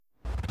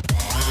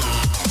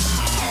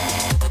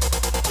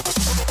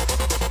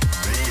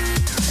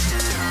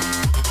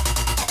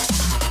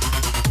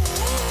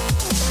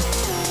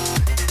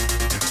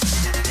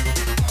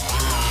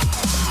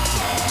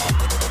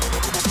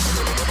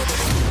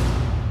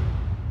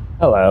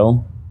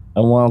Hello,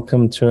 and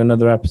welcome to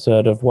another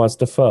episode of What's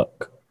the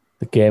Fuck,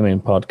 the gaming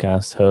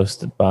podcast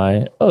hosted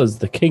by us,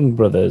 the King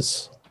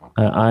Brothers.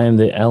 I am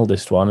the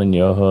eldest one and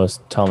your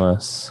host,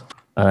 Thomas,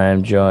 and I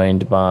am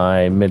joined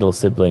by middle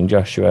sibling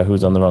Joshua,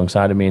 who's on the wrong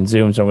side of me in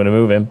Zoom, so I'm going to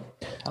move him.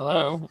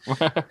 Hello.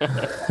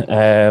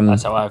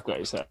 That's how I've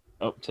got it set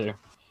up to.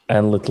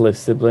 And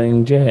littlest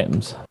sibling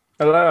James.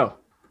 Hello.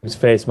 His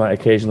face might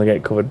occasionally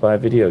get covered by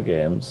video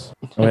games.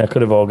 I mean, I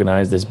could have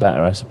organised this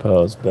better, I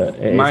suppose,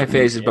 but my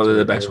face is probably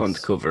the best one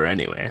to cover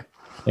anyway.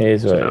 It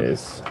is what it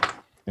is.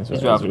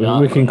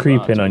 We can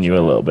creep in on you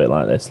a little bit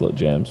like this. Look,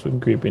 James, we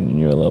can creep in on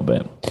you a little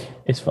bit.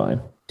 It's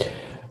fine.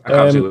 I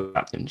can't see what's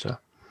happening, so.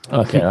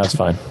 Okay, that's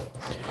fine.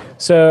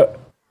 So,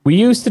 we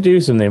used to do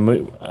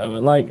something, a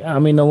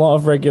lot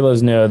of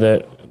regulars know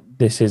that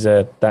this is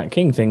a That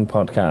King Thing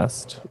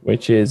podcast,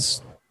 which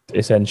is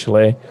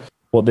essentially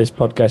what this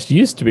podcast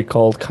used to be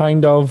called,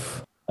 kind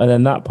of. And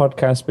then that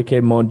podcast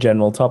became more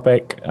general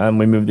topic, and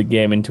we moved the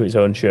game into its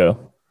own show.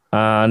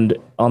 And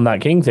on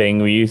That King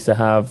Thing, we used to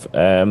have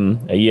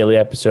a yearly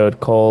episode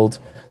called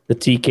the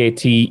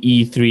TKT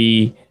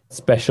E3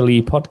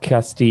 Specially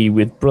Podcasty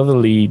with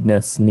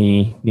Brotherliness,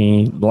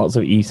 lots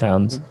of E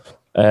sounds.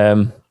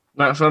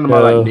 That's one of my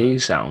like knee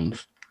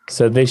sounds.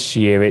 So this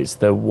year it's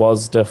the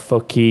Was the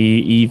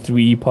Fucky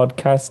E3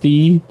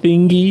 Podcasty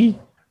thingy.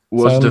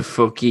 Was the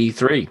Fuck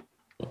E3?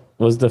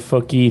 Was the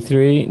Fuck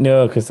E3?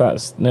 No, because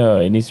it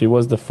needs to be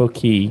Was the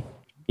Fucky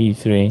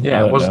E3.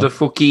 Yeah, was the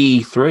Fuck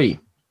E3?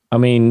 I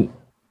mean,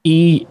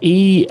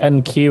 E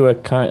and Q are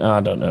I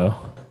don't know.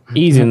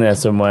 E's in there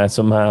somewhere,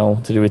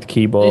 somehow, to do with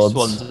keyboards. This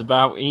one's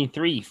about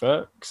E3,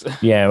 folks.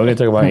 Yeah, we're going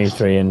to talk about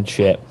E3 and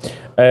shit.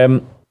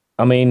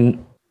 I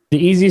mean, the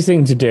easiest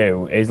thing to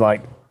do is,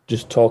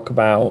 just talk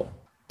about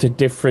the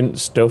different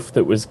stuff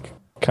that was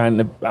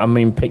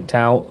picked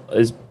out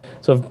as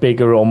sort of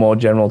bigger or more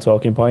general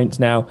talking points.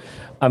 Now,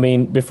 I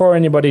mean, before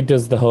anybody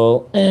does the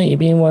whole, you're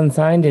being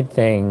one-sided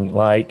thing,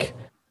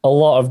 a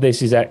lot of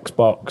this is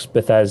Xbox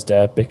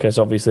Bethesda, because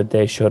obviously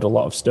they showed a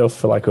lot of stuff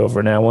for over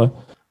an hour.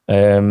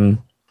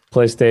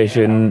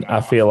 PlayStation,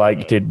 I feel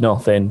like, did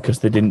nothing because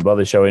they didn't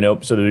bother showing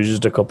up. So there was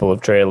just a couple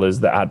of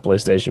trailers that had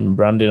PlayStation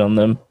branding on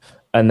them.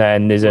 And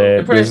then there's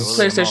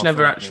PlayStation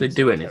never actually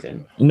do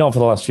anything. Not for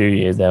the last few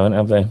years, though,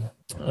 have they?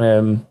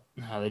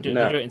 No, they do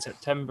it in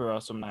September or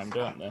sometime,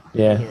 don't they?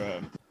 Yeah.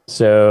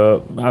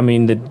 So, I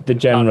mean, the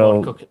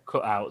general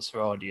cutouts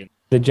for audience.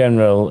 The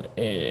general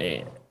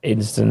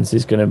instance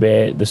is going to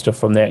be the stuff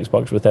from the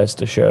Xbox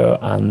Bethesda show,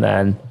 and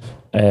then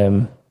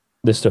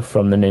the stuff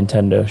from the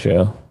Nintendo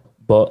show.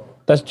 But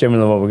that's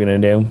generally what we're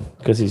going to do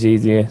because it's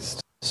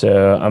easiest.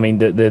 So, I mean,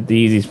 the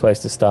easiest place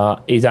to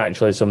start is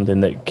actually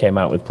something that came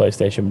out with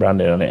PlayStation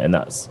branding on it, and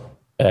that's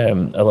a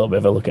little bit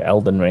of a look at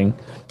Elden Ring.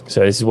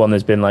 So this is one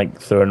that's been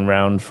thrown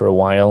around for a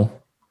while.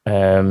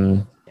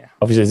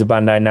 Obviously, it's a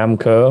Bandai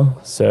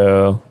Namco,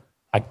 so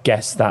I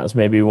guess that's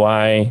maybe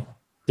why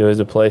there was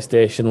a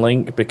PlayStation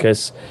link,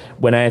 because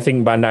when I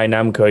think Bandai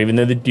Namco, even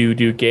though they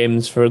do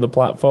games for other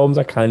platforms,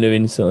 I kind of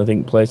instantly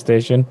think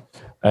PlayStation.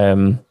 I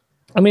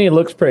mean, it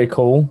looks pretty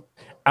cool.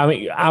 I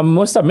mean, I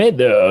must admit,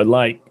 though,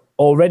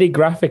 already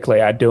graphically,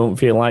 I don't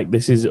feel like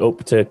this is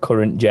up to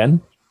current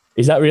gen.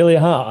 Is that really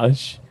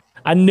harsh?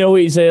 I know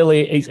it's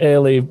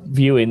early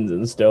viewings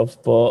and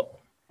stuff, but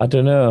I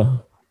don't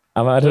know.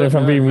 I don't know if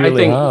I'm being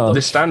really harsh.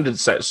 The standard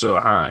set's so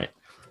high.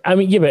 I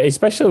mean, yeah, but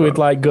especially with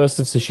Ghost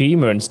of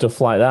Tsushima and stuff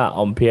like that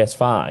on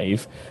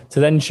PS5, to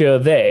then show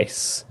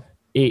this,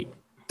 it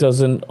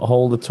doesn't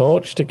hold a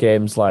torch to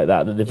games like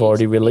that they've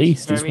already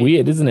released. It's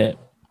weird, isn't it?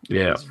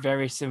 Yeah. It's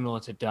very similar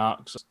to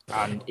Dark Souls,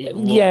 and it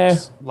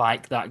looks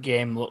like that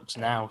game looks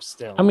now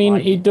still. I mean,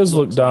 it does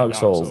look Dark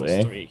Souls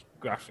 3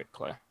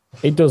 graphically.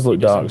 It does look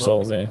Dark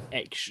Souls,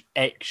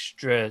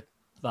 extra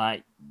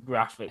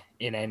graphic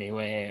in any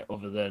way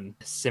other than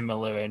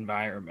similar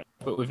environment.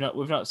 But we've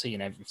not seen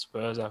every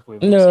suppose have we?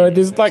 No,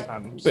 there's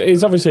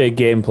it's obviously a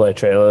gameplay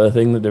trailer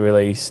thing that they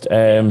released.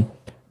 They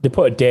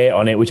put a date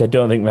on it, which I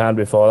don't think we had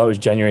before. That was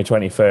January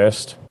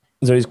 21st.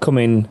 So it's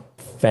coming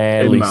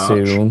fairly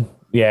soon.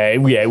 Yeah,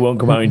 it won't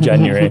come out in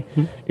January.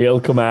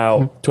 It'll come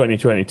out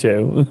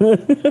 2022.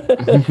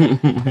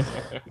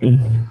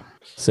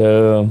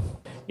 So,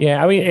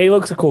 yeah, I mean, it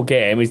looks a cool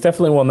game. It's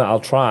definitely one that I'll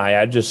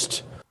try. It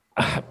just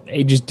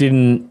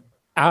didn't,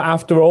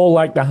 after all,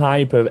 the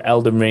hype of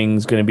Elden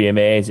Ring's going to be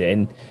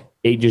amazing,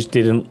 it just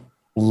didn't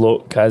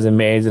look as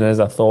amazing as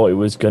I thought it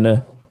was going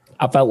to.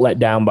 I felt let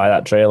down by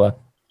that trailer.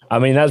 I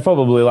mean, that's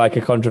probably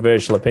a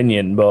controversial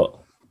opinion, but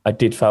I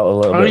did felt a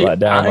little bit let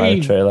down by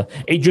the trailer.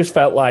 It just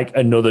felt like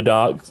another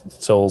Dark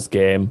Souls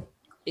game.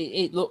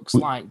 It looks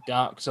like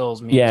Dark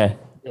Souls meets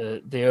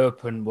the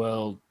open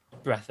world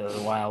Breath of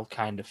the Wild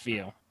kind of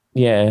feel.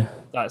 Yeah.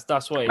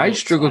 That's what it I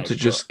struggle to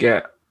just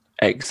get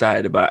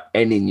excited about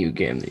any new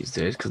game these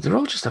days because they're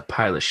all just a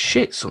pile of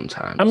shit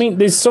sometimes. I mean,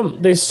 there's some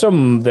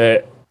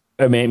that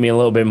make me a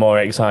little bit more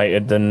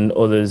excited than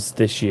others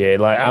this year.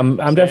 I'm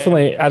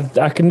definitely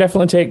I can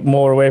definitely take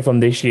more away from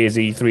this year's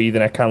E3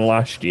 than I can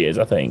last year's,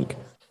 I think.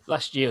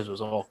 Last year's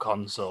was all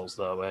consoles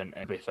though, weren't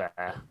it, to be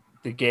fair?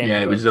 the game.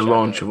 Yeah, it was the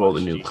launch of all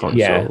the new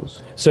consoles.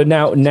 Yeah. So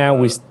now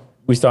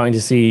we're starting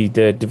to see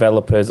the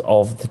developers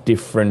of the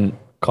different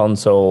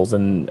consoles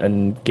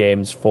and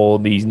games for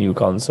these new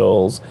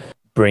consoles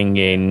bring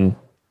in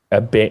a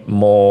bit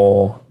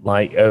more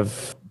like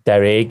of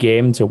their A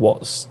game to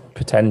what's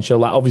potential.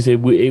 Like obviously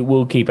it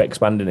will keep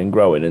expanding and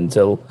growing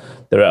until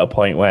they're at a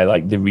point where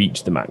like they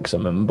reach the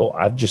maximum. But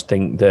I just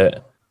think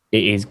that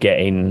it is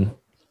getting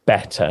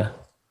better,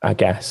 I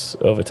guess,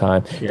 over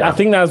time. Yeah. I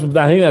think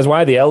that's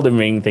why the Elden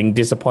Ring thing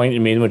disappointed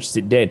me as much as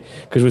it did.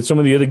 Because with some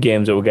of the other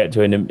games that we'll get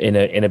to in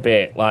a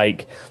bit,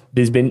 like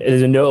there's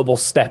a notable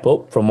step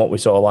up from what we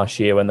saw last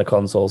year when the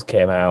consoles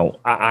came out.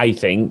 I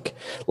think,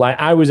 like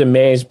I was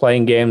amazed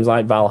playing games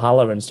like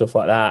Valhalla and stuff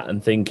like that,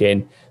 and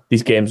thinking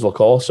these games look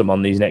awesome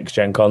on these next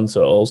gen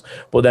consoles.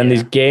 But then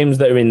there's games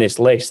that are in this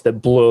list that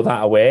blow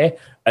that away,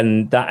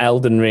 and that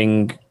Elden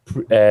Ring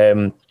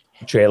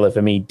trailer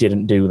for me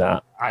didn't do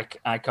that.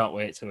 I can't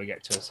wait till we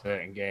get to a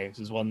certain game.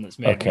 There's one that's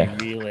made me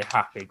really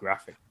happy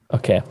graphic.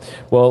 Okay,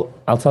 well,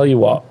 I'll tell you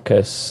what,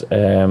 because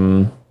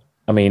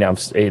I mean,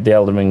 the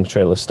Elden Ring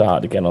trailer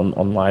started again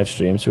on live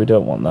stream, so we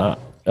don't want that.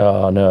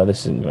 Oh no,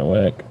 this isn't going to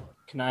work.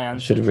 Can I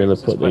answer? Should have really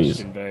put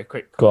these. Very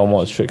quick. Go on,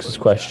 what's Trix's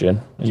question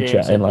in James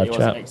chat, said in that live he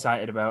wasn't chat?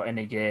 excited about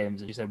any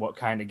games, and he said, "What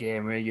kind of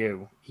game are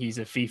you?" He's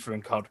a FIFA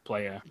and COD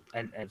player,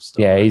 and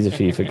stuff. Yeah, he's a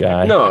FIFA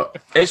guy. No,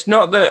 it's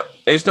not that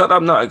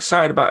I'm not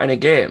excited about any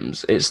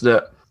games. It's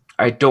that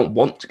I don't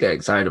want to get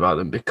excited about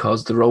them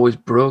because they're always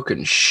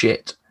broken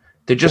shit.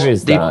 They're just There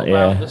is that,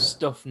 about the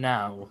stuff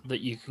now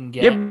that you can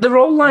get. Yeah, they're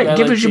all like,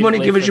 give us your money,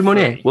 give us your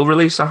money. free. We'll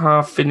release a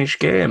half-finished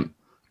game.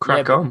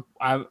 Crack Yeah, on.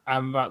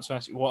 I'm about to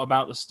ask you, what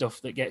about the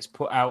stuff that gets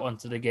put out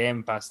onto the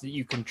Game Pass that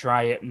you can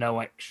try at no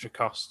extra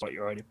cost, what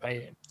you're already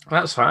paying?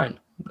 That's fine.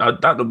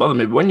 That don't bother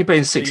me. But when you're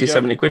paying 60, you don't-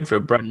 70 quid for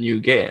a brand new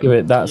game, Yeah,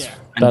 but that's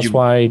And you-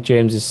 why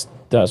James has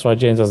an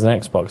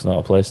Xbox,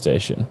 not a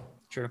PlayStation.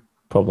 True.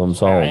 Problem I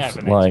solved. have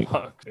an Like,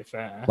 Xbox, to be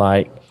fair.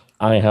 like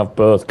I have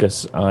both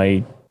because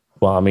I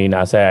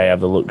say I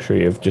have the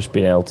luxury of just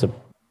being able to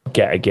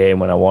get a game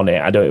when I want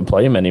it. I don't even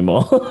play them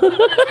anymore. do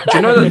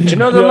you know the You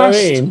know what I last?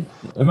 mean?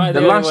 Am I the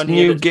only last one here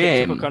new that's picked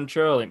up game- a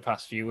control in the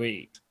past few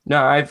weeks?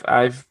 No, I've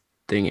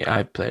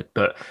played,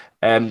 but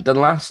the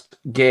last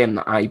game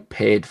that I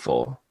paid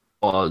for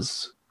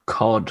was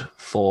COD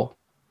 4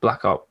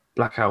 Blackout.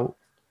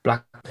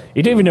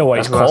 You don't even know what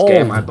That's it's the last called.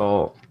 game I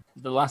bought.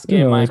 The last Yeah,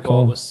 game I it's bought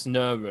cool. was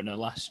SnowRunner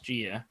last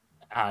year,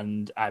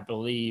 and I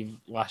believe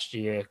last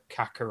year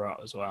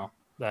Kakarot as well.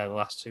 They're the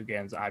last two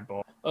games that I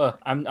bought. Oh,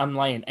 I'm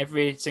lying.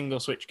 Every single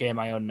Switch game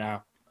I own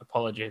now.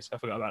 Apologies, I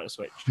forgot about the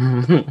Switch.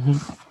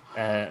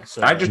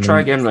 So I just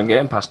try games on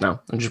Game Pass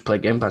now and just play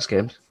Game Pass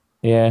games.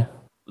 Yeah.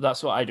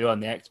 that's what I do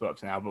on the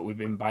Xbox now, but we've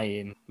been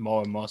buying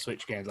more and more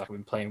Switch games. Like we've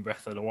been playing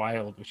Breath of the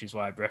Wild, which is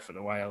why Breath of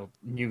the Wild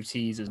new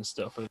teasers and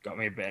stuff have got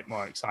me a bit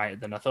more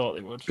excited than I thought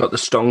they would. Got the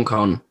Stonk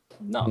on.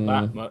 Not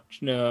that much,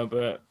 no,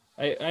 but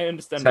I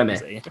understand Semi. what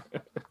you're saying.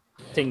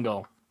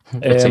 Tingle.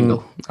 A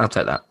tingle. I'll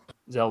take that.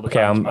 Zelda.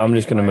 Okay, I'm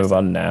just going to move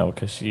on now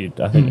because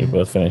I think you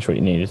both finished what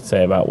you needed to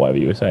say about whatever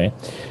you were saying.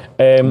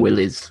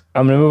 Willies.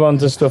 I'm going to move on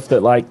to stuff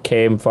that like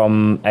came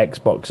from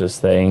Xbox's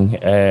thing.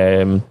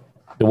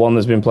 The one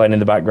that's been playing in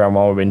the background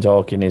while we've been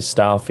talking is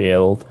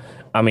Starfield.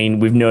 I mean,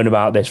 we've known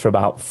about this for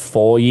about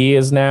 4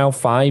 years now,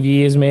 5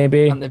 years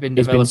maybe. And they've been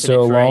It's been developing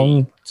so it for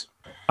long. 8.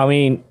 I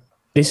mean,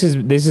 this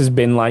has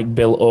been like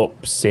built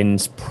up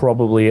since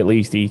probably at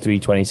least E3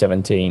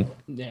 2017.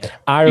 Yeah.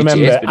 I GTA's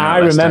remember been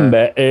out last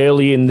time.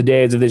 early in the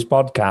days of this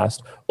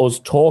podcast us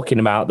talking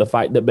about the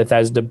fact that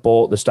Bethesda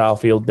bought the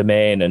Starfield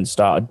domain and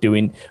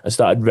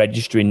started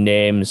registering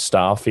names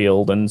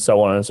Starfield and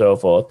so on and so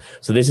forth.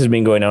 So this has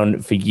been going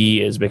on for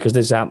years because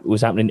this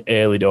was happening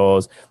early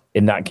doors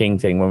in that King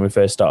thing when we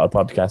first started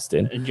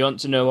podcasting. And do you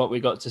want to know what we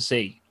got to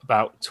see?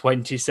 About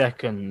 20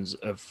 seconds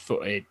of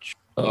footage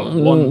of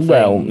one thing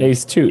Well,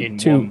 it's in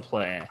two. one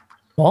play.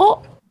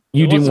 What?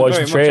 You It didn't wasn't watch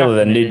very the much trailer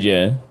then, happening. did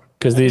you?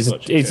 Because I did there's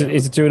watch the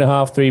it's trailer. a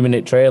 2.5, 3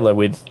 minute trailer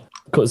with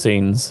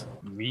cutscenes.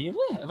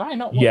 Really? Have I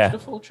not watched Yeah. the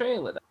full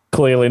trailer?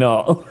 Clearly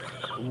not.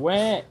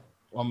 Where?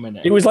 1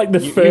 minute. It was like the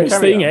You first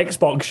carry thing on.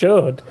 Xbox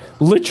showed.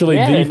 Literally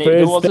Yeah, the and first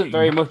there wasn't thing.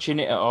 very much in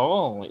it at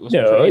all. It was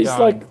No, pretty it's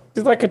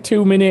darn- like a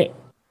 2 minute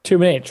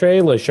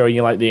trailer showing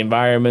you like the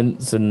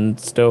environments and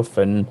stuff.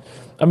 And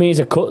I mean, it's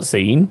a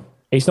cutscene.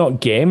 It's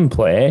not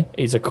gameplay.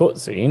 It's a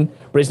cutscene,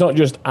 but it's not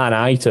just an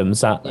item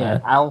sat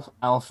there. yeah,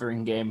 alpha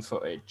in game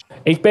footage.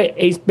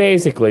 It's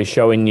basically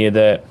showing you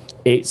that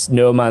it's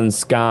No Man's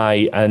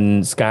Sky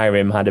and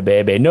Skyrim had a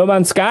baby. No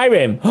Man's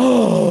Skyrim.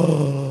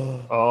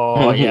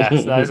 Oh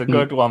yes, that's a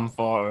good one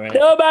for it.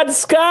 No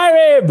Man's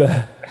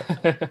Skyrim.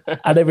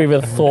 I never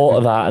even thought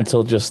of that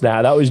until just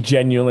now. That was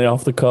genuinely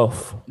off the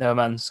cuff. No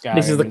Man's Sky.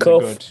 This is the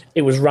cuff.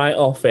 It was right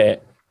off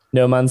it.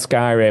 No Man's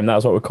Skyrim.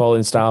 That's what we're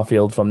calling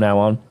Starfield from now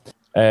on.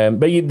 But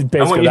I basically,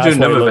 want you to that's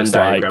do what it another Venn looks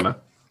like. diagrammer.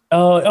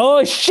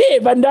 Oh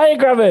shit! Venn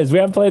diagrammers. We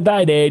haven't played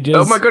that in ages.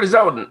 Oh my god, is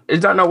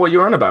that not what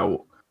you're on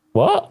about?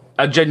 What?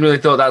 I genuinely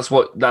thought that's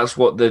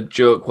what the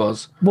joke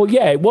was. Well,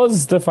 yeah, it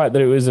was the fact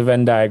that it was a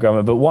Venn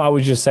diagram, but what I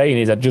was just saying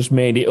is I just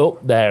made it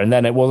up there, and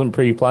then it wasn't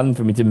pre-planned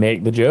for me to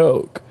make the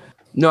joke.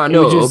 No, I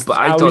know, but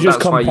I thought was just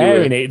that's why you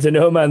comparing were... it to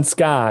No Man's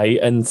Sky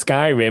and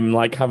Skyrim,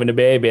 like having a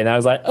baby, and I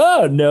was like,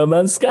 oh, No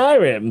Man's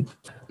Skyrim.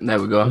 There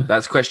we go.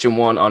 That's question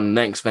 1 on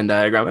next Venn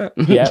diagram.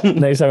 Yeah,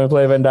 next time we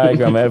play Venn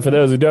diagram. For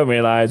those who don't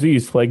realise, we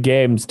used to play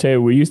games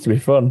too. We used to be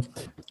fun.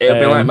 It'll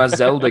be like my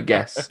Zelda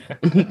guess.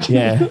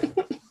 Yeah.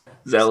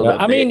 Zelda. So,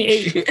 I mean,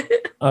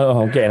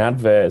 I'm getting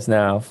adverts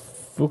now.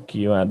 Fuck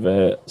you,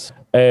 adverts.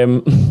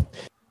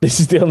 This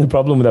is the only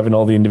problem with having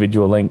all the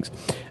individual links.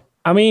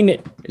 I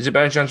mean, is it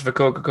by any chance for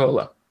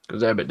Coca-Cola?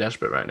 Because they're a bit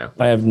desperate right now.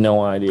 I have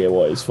no idea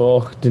what it's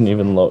for. Didn't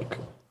even look.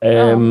 I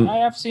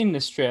have seen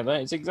this trailer.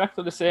 It's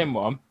exactly the same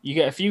one. You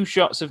get a few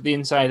shots of the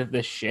inside of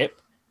this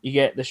ship. You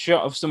get the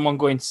shot of someone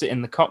going to sit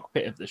in the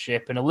cockpit of the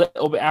ship and a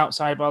little bit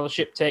outside while the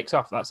ship takes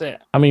off. That's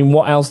it. I mean,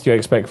 what else do you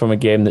expect from a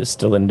game that's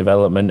still in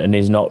development and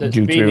is not due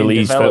to be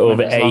released for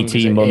over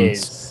 18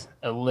 months?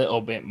 A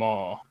little bit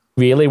more.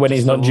 Really? When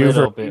it's not due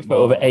for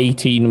over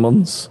 18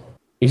 months?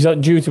 It's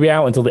not due to be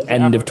out until the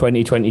end of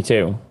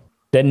 2022.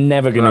 They're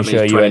never going to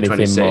show you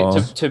anything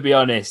more. To be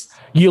honest,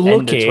 you're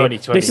lucky.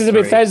 This is a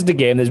Bethesda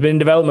game that's been in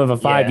development for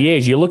 5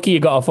 years. You're lucky you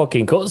got a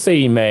fucking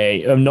cutscene,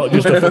 mate, and not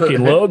just a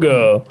fucking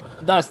logo.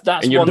 That's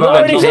and you're one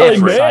already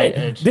selling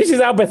merch. This is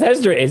how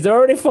Bethesda is. They're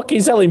already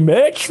fucking selling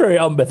merch for it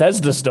on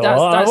Bethesda store.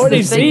 I've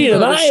already seen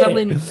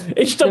it.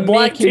 It's just a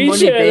black t-shirt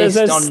that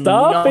says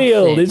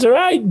Starfield. Nothing. It's a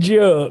right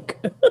joke.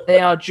 They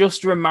are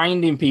just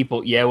reminding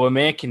people, yeah, we're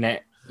making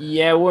it.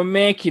 Yeah, we're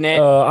making it.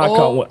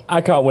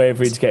 I can't wait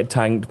for it to get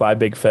tanked by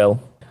Big Phil.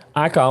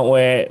 I can't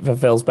wait for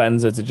Phil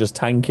Spencer to just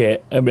tank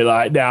it and be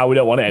like, no, we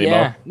don't want it anymore.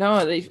 Yeah, no,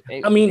 it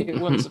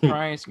wouldn't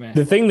surprise me.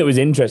 The thing that was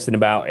interesting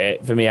about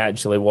it for me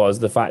actually was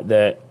the fact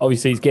that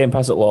obviously it's Game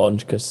Pass at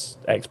launch because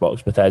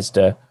Xbox,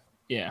 Bethesda,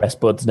 Best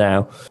Buds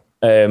now,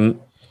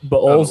 but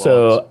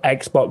also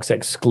Xbox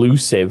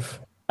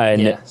exclusive.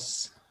 And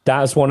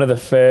that's one of the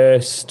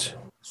first...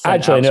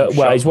 Actually, no,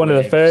 well, it's one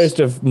of the first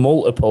of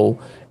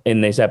multiple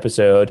in this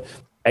episode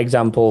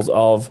examples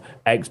of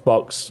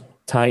Xbox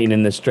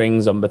tightening the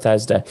strings on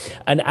Bethesda.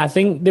 And I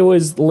think there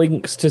was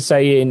links to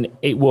saying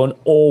it won't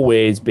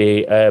always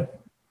be a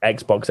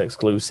Xbox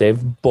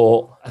exclusive,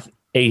 but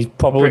it's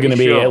probably going to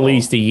be at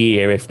least a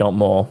year, if not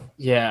more.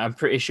 Yeah, I'm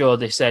pretty sure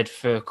they said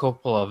for a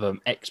couple of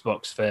them,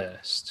 Xbox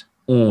first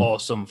or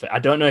something. I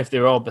don't know if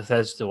they're all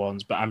Bethesda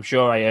ones, but I'm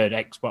sure I heard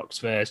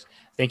Xbox first.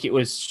 I think it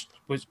was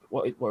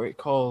what were it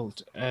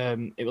called?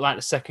 It was like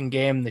the second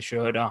game they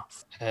showed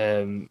off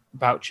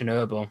about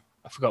Chernobyl.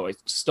 I forgot what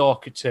it's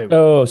Stalker 2.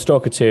 Oh,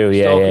 Stalker 2,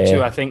 yeah. Stalker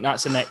 2, I think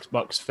that's an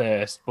Xbox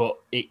first, but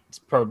it's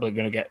probably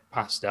going to get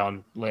passed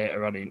on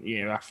later on in the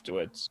year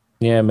afterwards.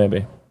 Yeah,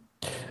 maybe.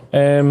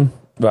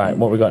 Right,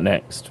 what we got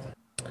next?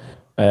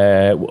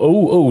 This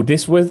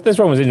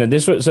one was in there.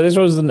 This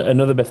was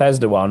another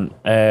Bethesda one.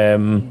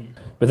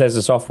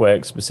 Bethesda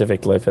Softworks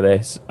specifically for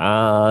this,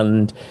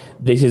 and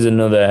this is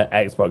another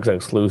Xbox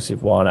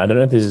exclusive one. I don't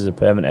know if this is a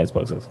permanent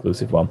Xbox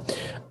exclusive one,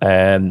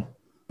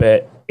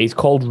 but it's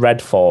called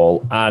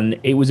Redfall, and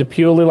it was a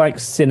purely like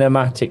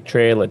cinematic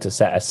trailer to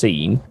set a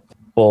scene.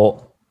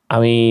 But I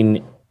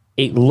mean,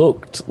 it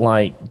looked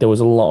like there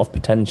was a lot of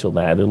potential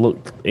there.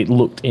 It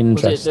looked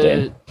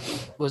interesting.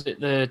 Was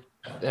it the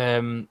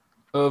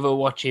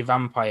Overwatchy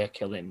vampire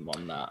killing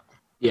one that?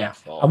 Yeah.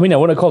 I mean, I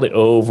want to call it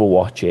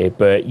Overwatchy,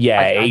 but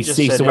yeah, it's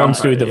the one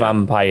to do with the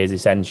vampires,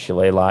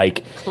 essentially.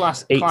 Like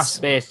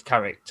class-based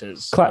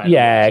characters.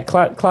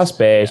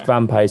 Class-based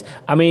vampires.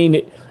 I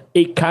mean,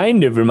 it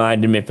kind of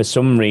reminded me, for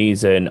some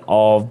reason,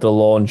 of the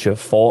launch of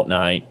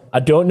Fortnite. I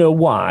don't know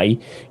why.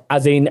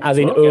 As in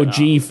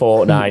OG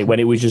Fortnite, when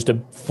it was just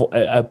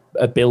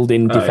a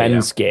building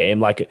defense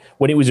game, like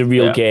when it was a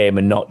real game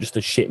and not just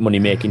a shit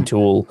money-making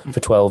tool for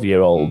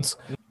 12-year-olds.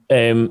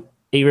 It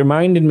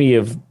reminded me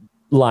of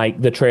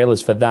like the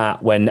trailers for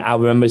that, when I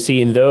remember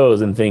seeing those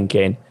and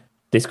thinking,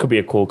 this could be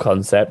a cool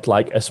concept,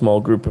 like a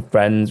small group of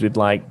friends with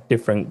like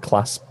different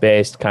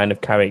class-based kind of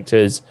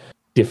characters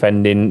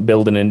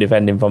building and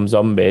defending from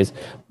zombies.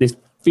 This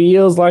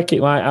feels like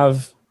it might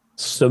have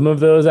some of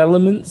those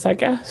elements, I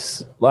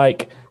guess,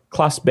 like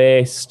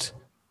class-based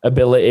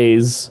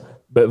abilities,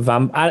 but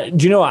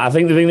do you know what? I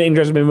think the thing that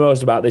interests me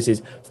most about this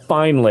is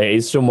finally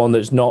is someone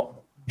that's not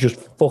just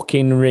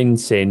fucking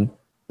rinsing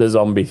the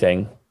zombie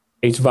thing.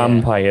 It's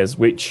vampires,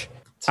 which,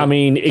 I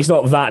mean, it's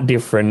not that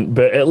different,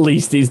 but at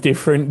least it's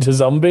different to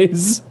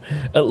zombies.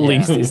 At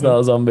least it's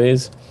not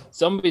zombies.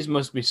 Zombies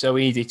must be so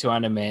easy to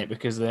animate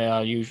because they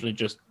are usually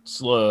just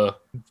slow,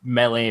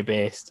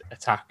 melee-based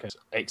attackers,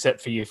 except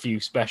for your few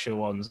special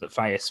ones that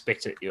fire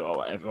spit at you or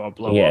whatever, or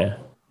blow up.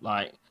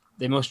 Like,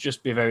 they must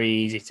just be very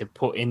easy to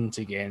put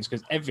into games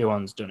because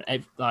everyone's done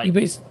it. Like,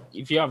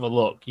 if you have a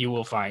look, you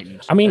will find.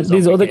 I mean,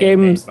 there's other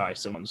games by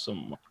someone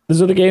somewhere.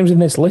 There's other games in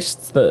this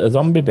list that are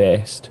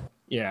zombie-based.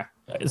 Yeah.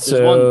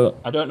 So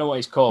one, I don't know what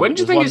it's called. When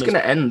do you think it's going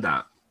to end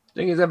that?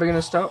 Do you think it's ever going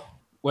to stop?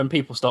 When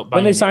people stop buying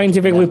when they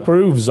scientifically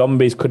prove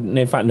zombies couldn't,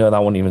 in fact, no,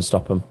 that won't even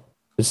stop them.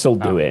 They still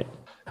do it.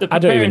 I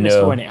don't even preparedness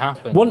for know. when it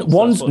happens.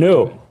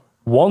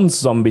 Once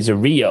zombies are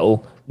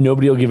real,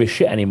 nobody will give a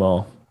shit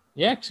anymore.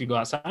 Yeah, because you go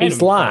outside.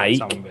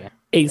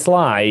 It's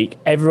like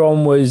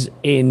everyone was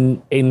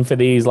in for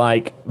these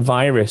like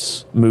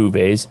virus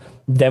movies.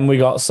 Then we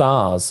got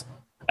SARS,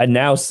 and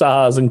now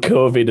SARS and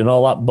COVID and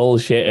all that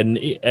bullshit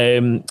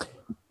and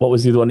what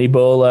was the other one?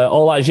 Ebola.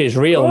 All that shit's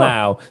real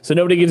now. So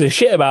nobody gives a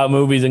shit about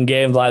movies and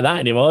games like that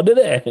anymore, do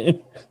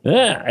they?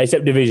 Yeah,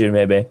 except Division,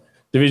 maybe.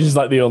 Division's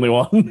like the only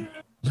one.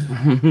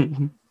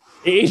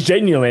 It is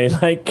genuinely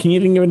like, can you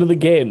think of another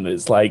game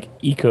that's like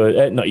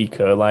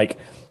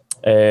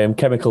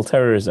chemical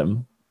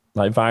terrorism,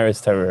 like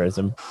virus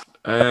terrorism?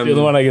 The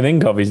other one I can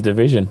think of is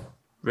Division.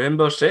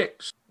 Rainbow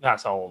Six.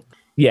 That's old.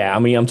 Yeah, I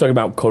mean, I'm talking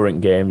about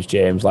current games,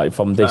 James, like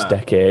from this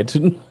decade.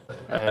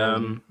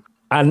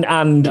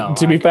 And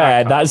to be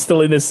fair, that's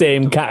still in the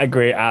same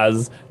category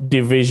as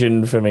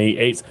Division for me.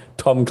 It's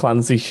Tom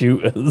Clancy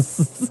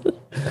shooters.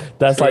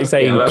 That's like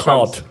saying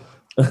COD.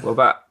 What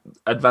about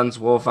Advanced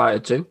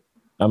Warfighter 2?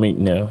 I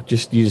mean, no, you're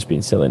just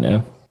being silly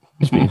now.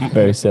 Just being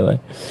very silly.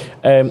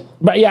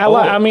 But yeah,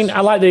 I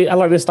like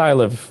the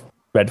style of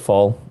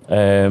Redfall.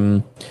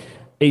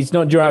 It's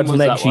not due out till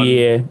next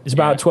year. It's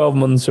about 12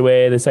 months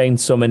away. They're saying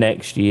summer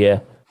next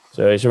year,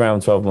 so it's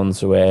around 12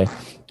 months away.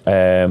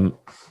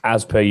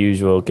 As per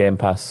usual, Game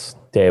Pass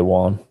day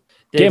one.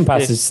 Game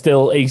Pass is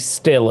still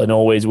and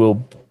always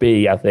will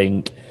be, I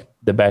think,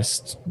 the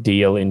best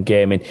deal in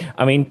gaming.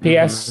 I mean,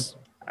 PS.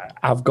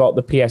 I've got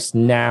the PS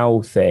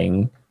Now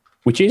thing,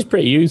 which is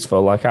pretty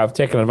useful. Like, I've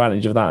taken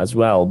advantage of that as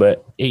well,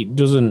 but it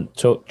doesn't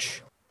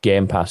touch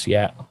Game Pass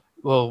yet.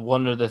 Well,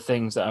 one of the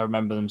things that I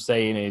remember them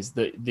saying is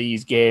that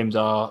these games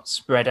are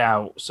spread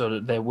out so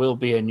that there will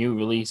be a new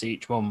release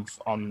each month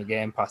on the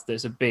Game Pass.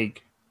 There's a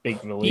big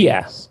release.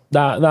 Yeah,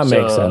 that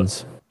makes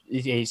sense.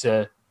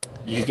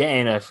 You're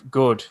getting a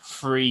good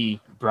free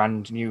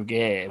brand new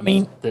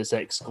game that's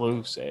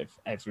exclusive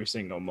every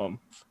single month.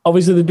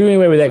 Obviously, they're doing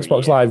away with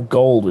Xbox Live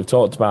Gold. We've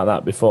talked about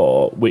that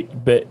before.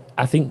 But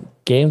I think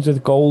games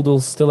with Gold will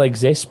still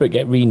exist but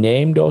get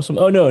renamed or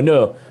something. Oh,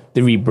 no.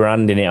 They're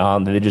rebranding it,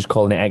 aren't they? They're just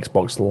calling it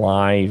Xbox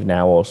Live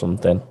now or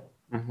something.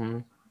 Mm-hmm.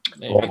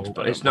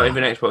 It's not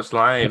even Xbox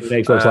Live.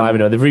 It's Xbox Live,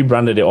 no. They've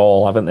rebranded it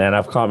all, haven't they? And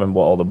I can't remember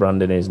what all the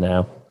branding is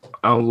now.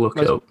 I'll look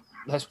it up.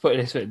 Let's put it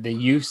this way: they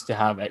used to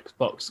have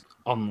Xbox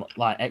on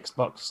like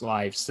Xbox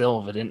Live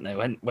Silver, didn't they?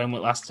 When was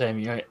the last time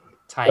you heard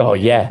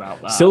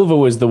about that? Silver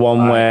was the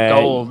one where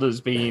Gold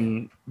has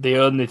been the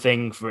only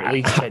thing for at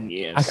least 10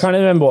 years. I can't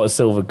remember what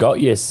Silver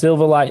got you.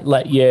 Silver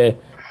let you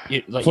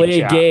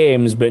play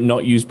games but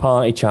not use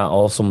party chat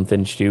or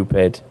something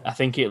stupid. I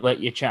think it let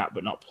you chat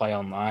but not play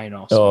online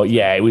or something. Oh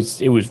yeah, it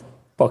was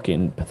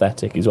fucking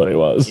pathetic, is what it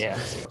was. Yeah.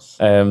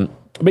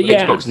 But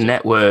yeah, Xbox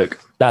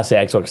Network. That's it,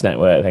 Xbox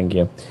Network. Thank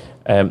you.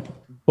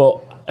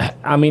 But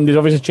I mean, there's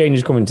obviously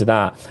changes coming to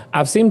that.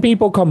 I've seen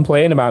people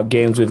complain about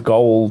games with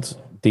gold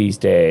these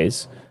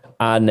days,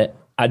 and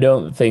I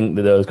don't think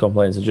that those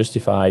complaints are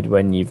justified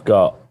when you've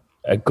got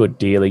a good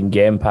deal in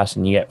Game Pass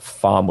and you get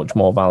far much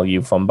more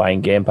value from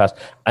buying Game Pass,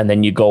 and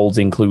then your gold's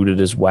included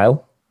as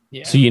well.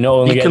 Yeah. So you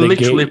can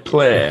literally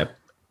play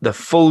the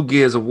full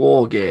Gears of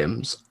War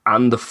games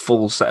and the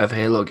full set of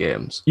Halo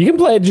games. You can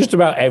play just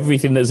about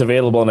everything that's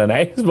available on an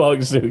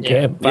Xbox through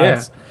Game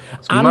Pass. Yeah.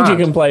 And you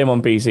can play them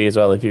on PC as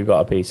well if you've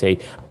got a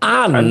PC.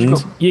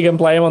 And you can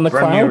play them on the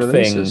cloud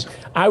thing.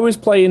 I was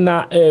playing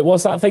that,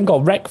 what's that thing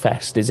called?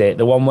 Wreckfest, is it?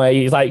 The one where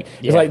it's like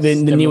the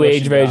new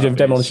age version of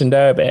Demolition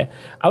Derby.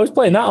 I was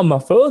playing that on my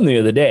phone the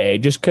other day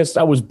just because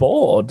I was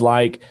bored.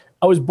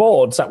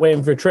 Sat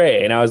waiting for a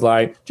train. I was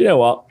like, do you know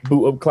what?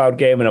 Boot up cloud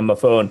gaming on my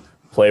phone.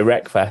 Play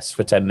Wreckfest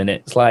for 10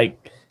 minutes. I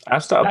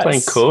started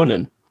playing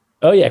Conan.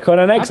 Oh yeah,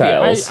 Conan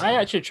Exiles. I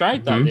actually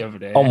tried that the other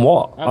day. On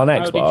what? On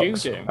Xbox? How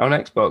did you do? On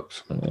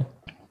Xbox. Yeah.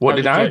 What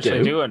did I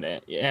do on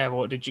it? Yeah,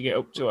 what did you get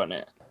up to on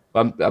it?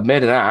 I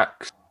made an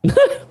axe.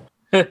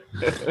 Do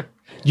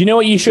you know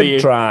what you should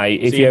try?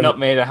 If you've not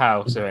made a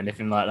house or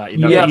anything like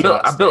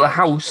that. I built a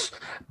house,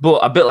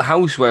 but I built a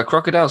house where a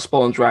crocodile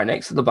spawns right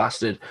next to the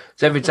bastard.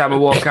 So every time I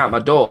walk out my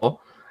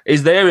door,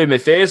 he's there in my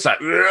face, like,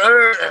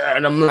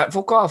 and I'm like,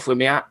 fuck off with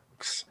my axe.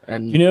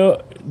 And do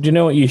you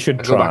know what you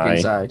should try? Go back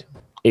inside.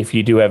 If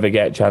you do ever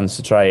get a chance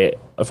to try it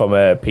from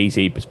a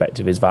PC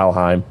perspective, is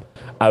Valheim.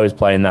 I was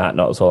playing that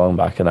not so long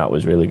back, and that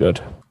was really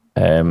good.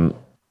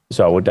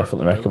 So I would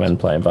definitely recommend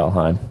playing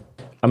Valheim.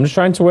 I'm just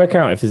trying to work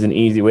out if there's an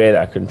easy way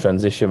that I can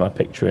transition my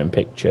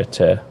picture-in-picture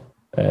to...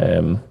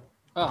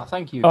 Oh,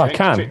 thank you. Oh, I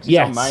can, Trix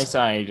yes. On my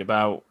side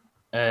about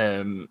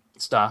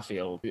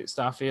Starfield. Is it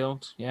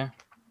Starfield? Yeah.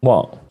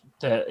 What?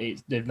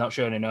 They've not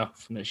shown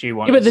enough that she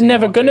wants. Yeah, but they're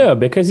never gonna,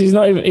 because he's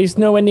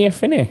nowhere near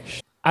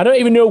finished. I don't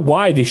even know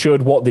why they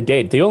showed what they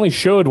did. They only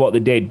showed what they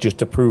did just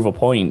to prove a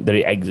point that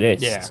it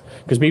exists. Yeah.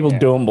 Because people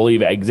don't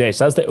believe it exists.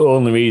 That's the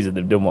only reason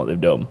they've done what they've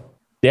done.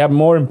 They have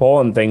more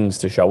important things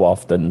to show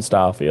off than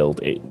Starfield,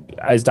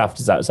 as daft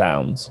as that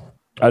sounds.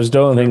 I just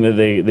don't think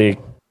that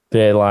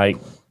they're like...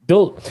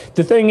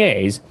 The thing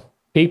is,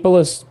 People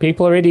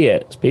are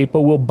idiots.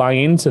 People will buy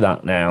into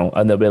that now,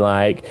 and they'll be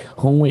like,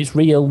 "Oh, it's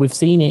real. We've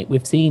seen it.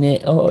 We've seen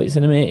it. Oh, it's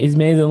an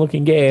amazing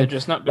looking game." They're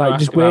just not going to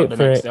ask about the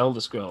next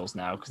Elder Scrolls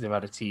now because they've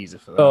had a teaser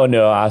for that. Oh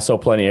no, I saw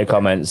plenty of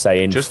comments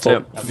saying, "Fuck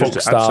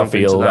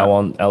Starfield. I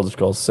want Elder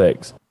Scrolls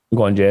 6."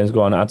 Go on, James.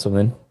 Go on, add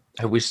something.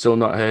 Have we still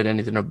not heard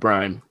anything of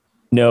Brime?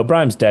 No,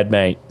 Brime's dead,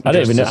 mate. I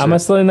don't even know. Am I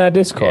still in their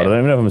Discord? Yeah. I don't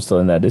even know if I'm still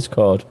in their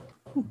Discord.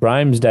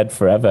 Brime's dead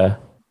forever.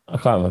 I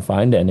can't even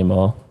find it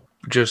anymore.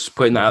 Just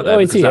putting that out there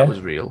because that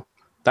was real.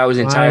 That was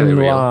entirely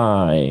real.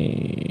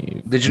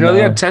 Live. Did you know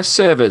they had test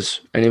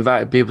servers and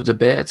invited people to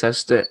beta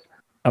test it?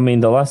 I mean,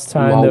 the last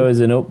time there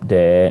was an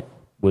update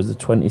was the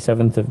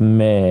 27th of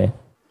May.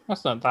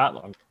 That's not that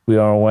long. We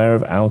are aware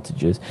of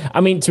outages.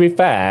 I mean, to be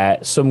fair,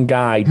 some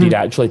guy did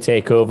actually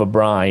take over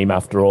Brime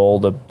after all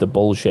the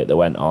bullshit that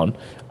went on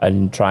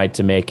and tried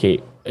to make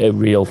it a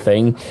real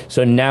thing.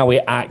 So now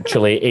it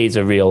actually is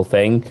a real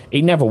thing.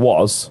 It never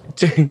was.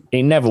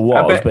 It never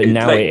was, but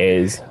now it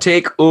is.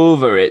 Take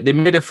over it. They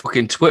made a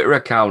fucking Twitter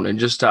account and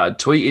just started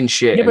tweeting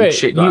shit and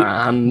shit like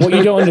that. What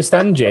you don't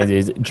understand, James,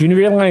 is do you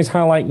realise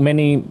how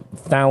many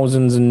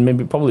thousands and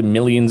maybe probably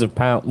millions of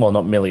pounds, well,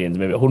 not millions,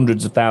 maybe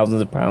hundreds of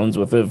thousands of pounds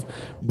worth of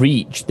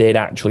reach they'd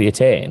actually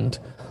attained?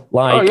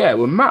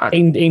 We're mad.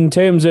 In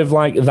terms of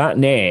that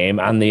name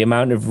and the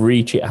amount of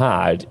reach it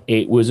had,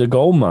 it was a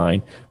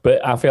goldmine.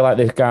 But I feel like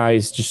this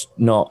guy's just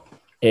not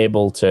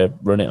able to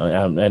run it.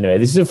 Anyway,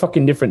 this is a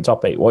fucking different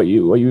topic. What are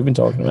you even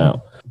talking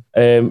about?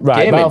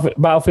 Right,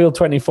 Battlefield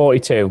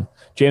 2042,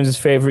 James's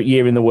favorite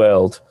year in the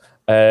world,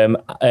 in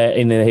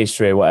the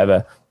history or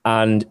whatever,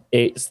 and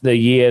it's the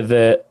year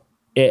that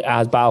it,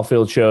 as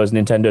Battlefield shows,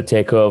 Nintendo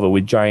take over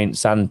with giant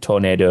sand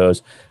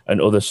tornadoes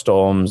and other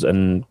storms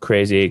and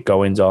crazy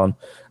goings on.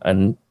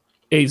 And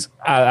it's,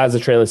 as the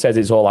trailer says,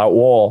 it's all out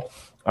war.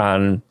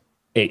 And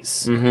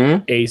it's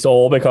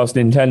all because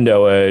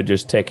Nintendo are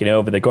just taking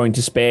over. They're going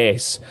to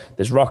space.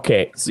 There's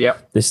rockets.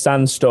 Yep. There's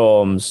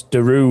sandstorms.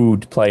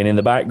 Darude playing in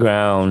the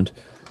background.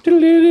 That's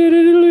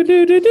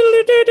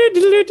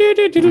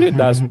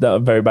a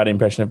very bad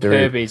impression of Darude.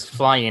 Kirby's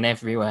flying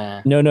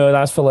everywhere. No,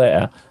 that's for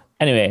later.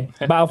 Anyway,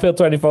 Battlefield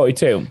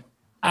 2042.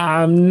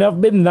 I've never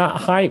been that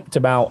hyped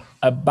about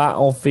a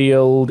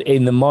Battlefield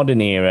in the modern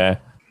era,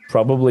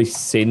 probably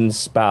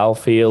since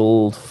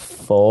Battlefield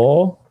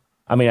 4.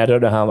 I mean, I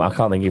don't know how. I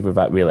can't think if we've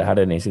really had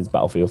any since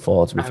Battlefield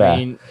 4, to be fair.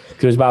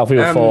 Because it was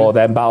Battlefield 4,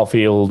 then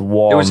Battlefield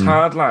 1. It was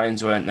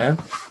Hardlines, weren't there?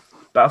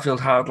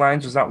 Battlefield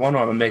Hardlines, was that one,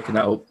 or am I making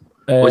that up?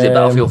 Or was it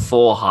Battlefield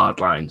 4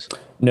 Hardlines?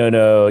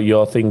 No,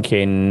 you're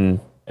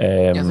thinking...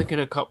 You're thinking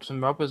of Cops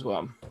and Robbers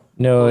one.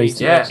 No, he's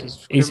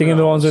thinking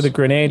the ones with the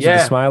grenades with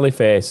the smiley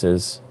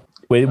faces.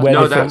 That's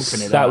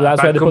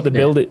where they put the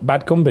build.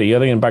 Bad Company. You're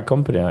thinking Bad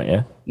Company, aren't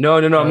you? No,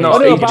 I'm not.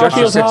 No,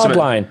 Battlefield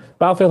Hardline.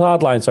 Battlefield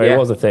Hardline. Sorry, it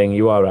was a thing.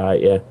 You are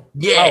right. Yeah.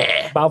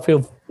 Yeah.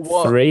 Battlefield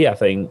 3, I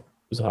think,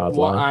 was Hardline.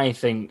 What I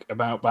think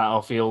about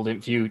Battlefield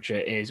in future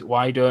is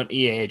why don't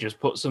EA just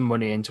put some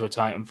money into a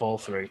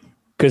Titanfall 3?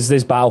 Because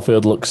this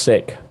Battlefield looks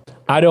sick.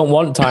 I don't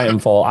want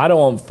Titanfall. I don't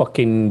want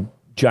fucking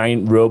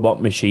giant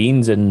robot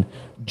machines and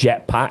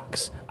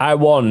jetpacks. I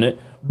want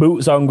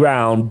boots on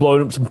ground,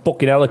 blowing up some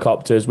fucking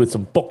helicopters with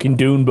some fucking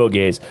dune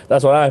buggies.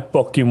 That's what I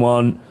fucking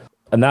want.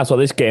 And that's what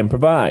this game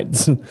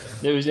provides.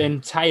 It was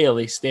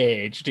entirely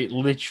staged. It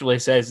literally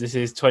says this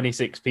is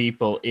 26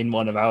 people in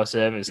one of our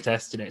servers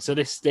testing it. So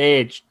this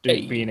stage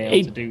being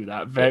able to do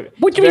that.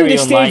 What do you mean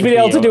this stage being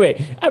able to do it?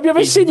 Have you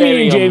ever seen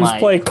me and James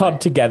play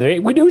COD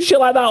together? We do shit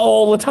like that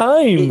all the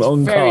time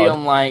on COD. It's very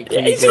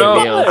unlikely. We do it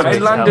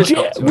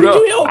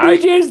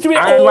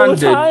all the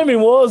time in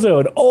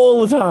Warzone.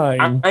 All the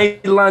time. I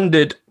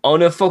landed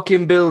on a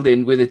fucking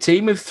building with a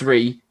team of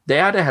 3. They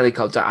had a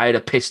helicopter, I had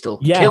a pistol,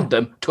 killed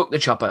them, took the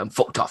chopper, and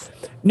fucked off.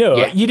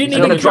 No, you didn't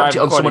even dropped it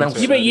on someone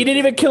else. You didn't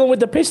even kill him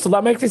with the pistol.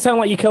 That makes it sound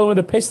like you killed him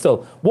with a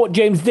pistol. What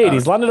James did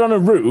is landed on a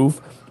roof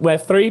where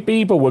 3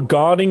 people were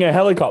guarding a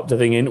helicopter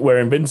thing we're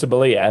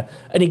invincible here,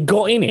 and he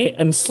got in it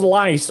and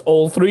sliced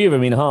all 3 of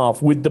them in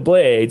half with the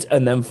blades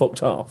and then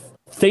fucked off.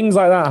 Things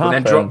like that happen.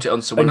 And then dropped it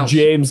on someone else.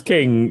 James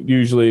King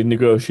usually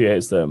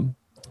negotiates them.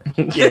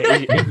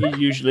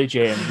 Usually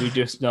James. We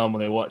just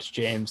normally watch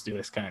James do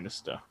this kind of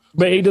stuff.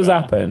 But it does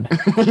happen.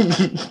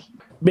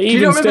 But do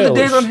you not remember the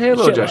days on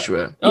Halo,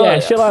 Joshua?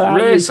 Shit like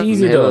that. It's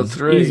easy done.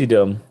 Easy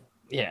done.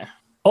 Yeah.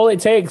 All it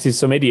takes is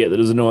some idiot that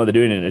doesn't know what they're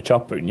doing in a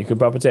chopper, and you can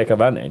probably take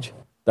advantage.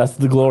 That's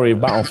the glory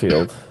of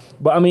Battlefield.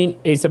 But I mean,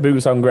 it's a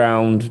boots on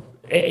ground,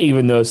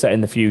 even though set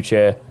in the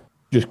future,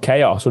 just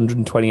chaos.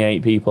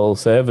 128 people,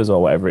 servers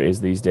or whatever it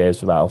is these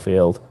days for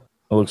Battlefield.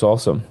 It looks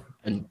awesome.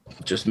 And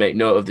just make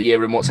note of the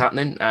year and what's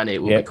happening, and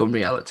it will become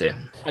reality.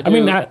 I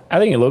mean, I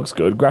think it looks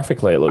good.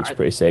 Graphically, it looks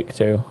pretty sick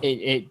too.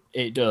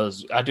 It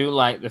does. I do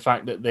like the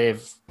fact that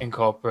they've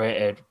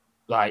incorporated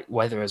like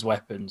weather as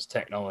weapons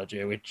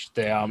technology, which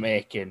they are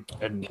making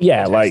and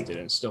tested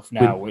and stuff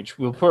now, which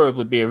will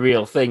probably be a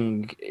real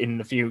thing in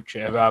the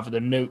future rather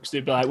than nukes.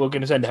 They'd be like, "We're going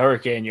to send a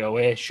hurricane your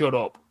way. Shut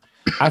up."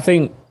 I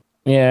think,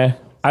 yeah.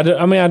 I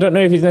don't know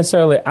if it's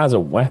necessarily as a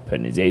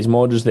weapon, is it? It's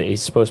more just that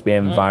it's supposed to be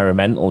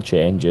environmental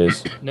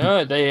changes.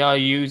 No, they are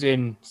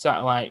using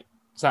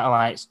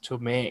satellites to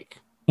make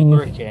Mm.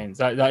 hurricanes.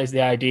 That is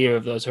the idea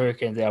of those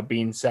hurricanes. They are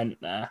being sent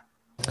there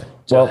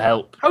to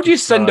help. How do you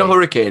send a destroy-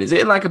 hurricane? Is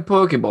it like a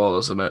Pokeball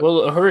or something?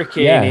 Well, a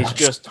hurricane Yeah. is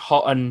just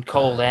hot and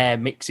cold air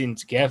mixing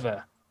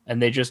together,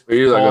 and they just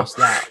Really? force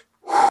that.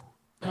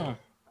 Oh.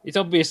 It's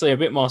obviously a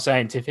bit more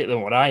scientific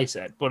than what I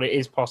said, but it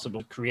is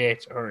possible to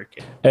create a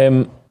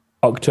hurricane.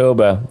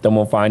 October, then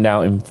we'll find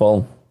out in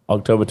full.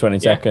 October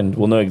 22nd.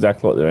 We'll know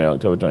exactly what they're in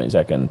October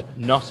 22nd.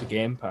 Not a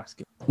Game Pass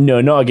game.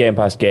 No, not a Game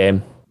Pass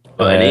game.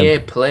 But an EA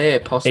Play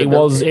It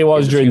possibility.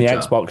 was during the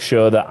future. Xbox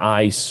show that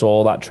I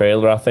saw that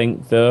trailer, I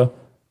think, though,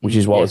 which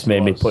is what's Yes, made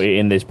it me was. put it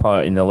in this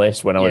part in the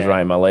list when I was Yeah.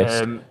 writing my list.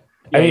 Yeah, I mean,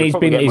 you'll he's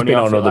probably been- get he's money been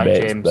off on it, other like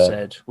bits, James but-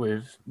 said,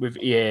 with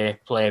EA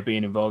Play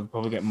being involved, you'll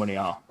probably get money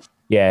off.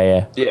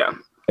 Yeah. Yeah.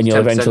 And you'll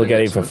 10% eventually get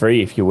it next for one.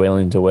 free if you're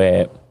willing to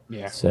wait.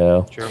 Yeah,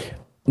 So true.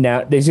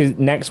 now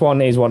next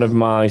one is one of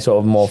my sort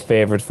of more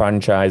favorite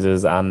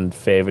franchises and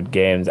favorite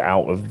games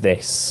out of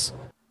this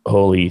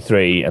whole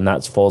E3, and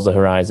that's Forza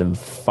Horizon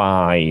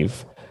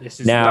 5. This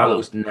is Now- That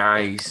looks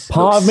nice.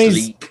 Part Looks of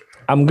me's- sleek.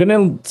 I'm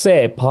gonna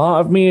say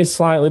part of me is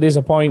slightly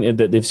disappointed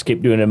that they've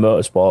skipped doing a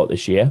motorsport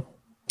this year,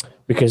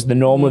 because they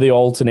normally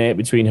alternate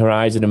between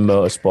Horizon and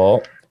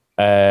motorsport.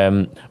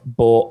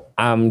 But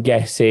I'm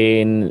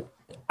guessing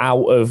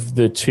out of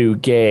the two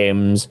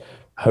games,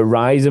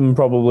 Horizon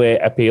probably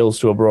appeals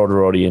to a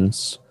broader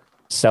audience,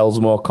 sells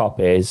more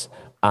copies,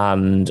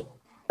 and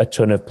a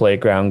ton of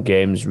Playground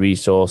Games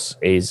resource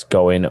is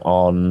going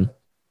on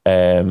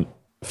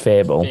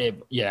Fable.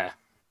 Yeah.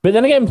 But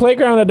then again,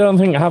 Playground I don't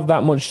think have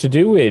that much to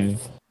do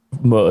with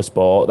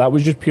motorsport. That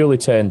was just purely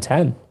turn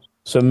 10.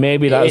 So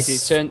maybe that's It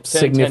is. Turn 10 is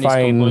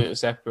signifying. completely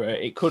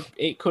separate.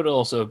 It could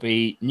also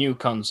be new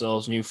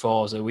consoles, new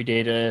Forza. We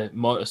did a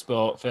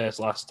Motorsport first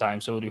last time,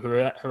 so we'll do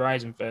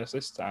Horizon first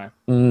this time.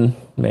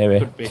 Maybe.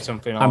 Could be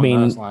something along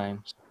mean, those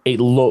lines. It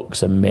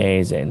looks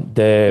amazing.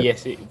 The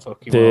Yes, it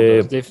fucking the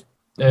well does. They've,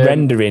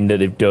 rendering that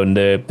they've done,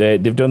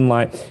 they've done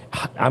like,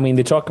 I mean,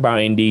 they talk about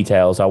it in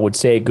details. I would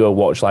say go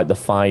watch like the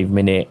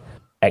 5-minute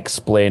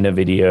explainer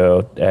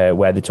video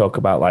where they talk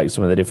about like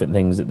some of the different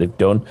things that they've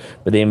done,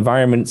 but the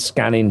environment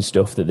scanning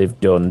stuff that they've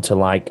done to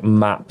like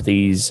map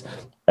these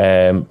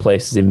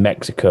places in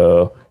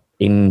Mexico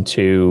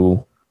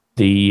into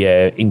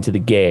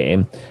the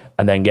game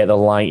and then get the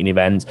lighting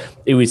events.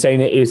 It was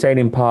saying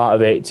in part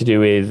of it to do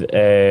with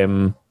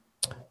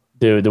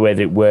the way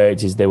that it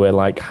worked is they were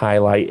like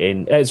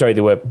highlighting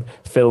they were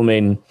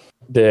filming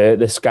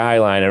the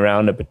skyline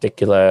around a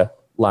particular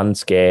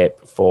landscape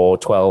for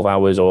 12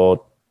 hours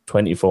or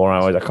 24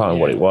 hours. I can't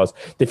remember what it was.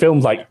 They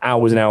filmed like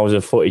hours and hours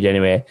of footage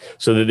anyway,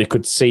 so that they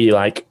could see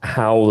like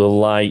how the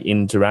light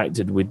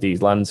interacted with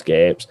these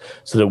landscapes,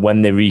 so that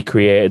when they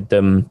recreated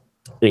them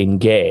in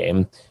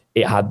game,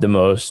 it had the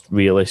most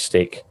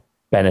realistic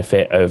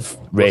benefit of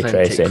ray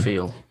Authentic tracing.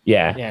 feel.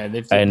 yeah,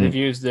 they've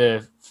used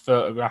the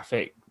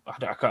photographic. I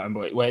can't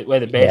remember where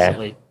they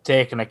basically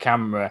taken a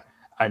camera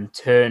and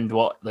turned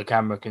what the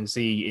camera can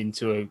see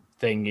into a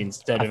thing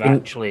instead of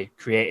actually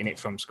creating it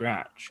from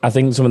scratch. I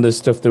think some of the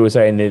stuff they were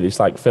saying that it's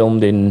like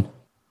filmed in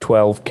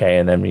 12K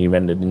and then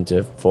re-rendered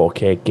into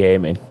 4K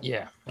gaming,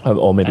 Yeah,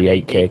 or maybe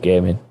And 8K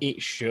gaming.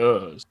 it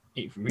shows.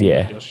 It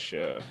really does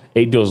show.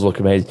 It does look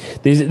amazing.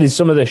 There's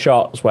some of the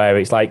shots where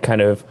it's like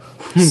kind of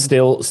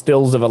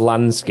stills of a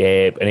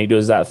landscape, and he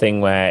does that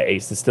thing where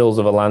it's the stills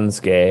of a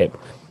landscape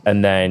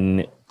and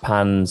then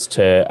pans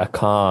to a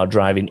car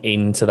driving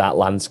into that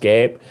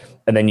landscape,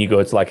 and then you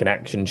go to like an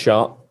action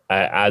shot,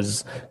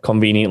 as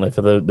conveniently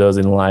for those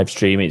in the live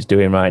stream it's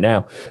doing right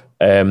now.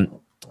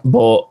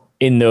 But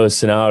in those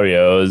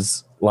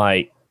scenarios,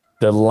 like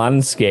the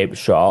landscape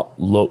shot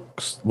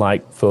looks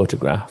like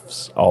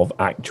photographs of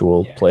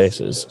actual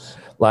places.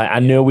 Like, I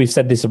know we've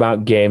said this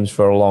about games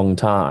for a long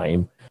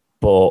time,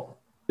 but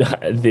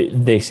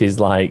this is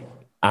like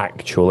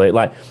actually,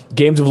 like,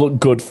 games have looked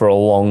good for a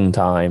long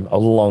time, a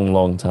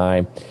long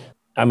time.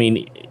 I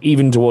mean,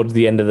 even towards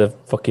the end of the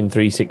fucking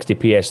 360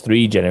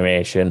 PS3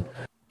 generation,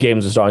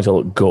 games are starting to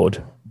look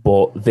good,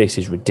 but this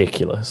is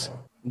ridiculous.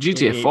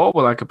 GTA 4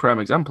 were like a prime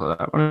example of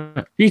that, wasn't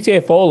it?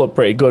 GTA 4 looked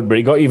pretty good, but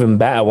it got even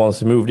better once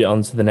they moved it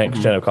onto the next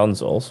gen of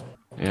consoles.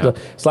 Yeah. So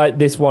it's like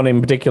this one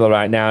in particular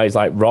right now is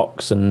like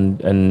rocks and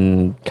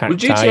cacti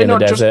GTA in the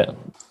not just- desert.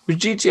 Was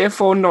GTA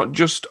 4 not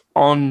just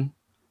on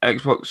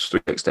Xbox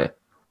 360?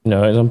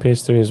 No, it's on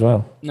PS3 as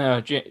well.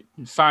 No,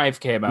 5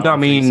 came out. No, I on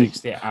mean-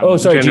 360 and- Oh,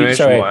 sorry,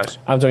 Generation-wise.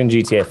 I'm talking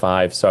GTA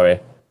 5, sorry.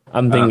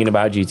 I'm thinking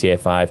about GTA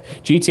 5.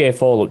 GTA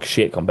 4 looks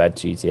shit compared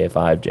to GTA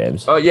 5,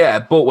 James. Oh, yeah,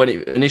 but when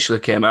it initially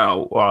came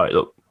out, right,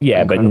 look.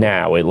 Yeah, incredible. but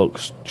now it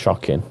looks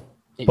shocking.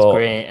 It's but-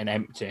 grey and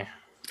empty.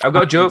 I've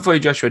got a joke for you,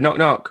 Joshua. Knock,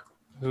 knock.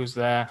 Who's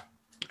there?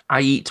 I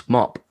eat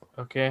mop.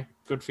 Okay,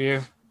 good for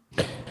you.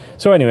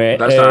 So anyway,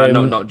 That's how a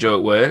knock, knock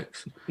joke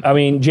works. I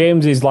mean,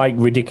 James is like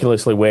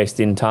ridiculously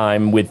wasting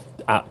time with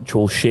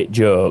actual shit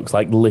jokes,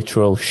 like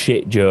literal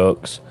shit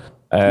jokes.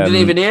 You didn't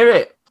even hear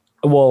it.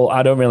 Well,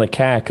 I don't really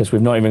care because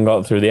we've not even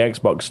got through the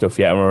Xbox stuff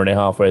yet, and we're only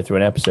halfway through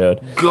an episode.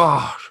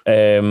 Gosh.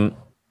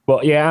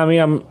 But yeah, I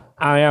mean,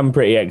 I am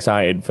pretty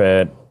excited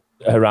for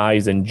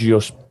Horizon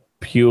just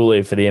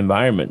purely for the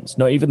environments,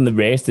 not even the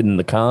racing and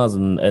the cars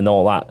and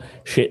all that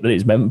shit that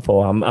it's meant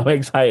for. I'm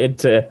excited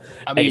to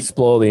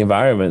explore the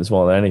environments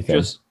more than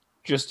anything.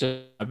 Just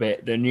a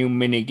bit. The new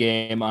mini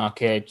game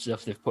arcade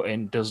stuff they've put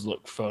in does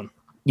look fun.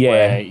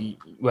 Yeah,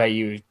 where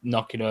you're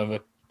knocking over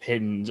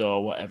pins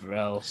or whatever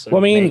else. And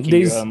well, I mean, making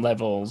these your own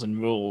levels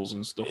and rules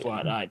and stuff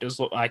like that. It does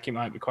look like it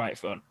might be quite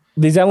fun.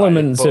 There's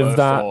elements Like of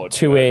that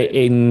to it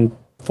in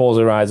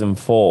Forza Horizon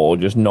 4,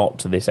 just not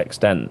to this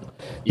extent.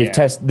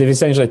 They've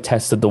essentially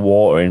tested the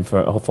water in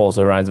for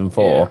Forza Horizon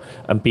 4,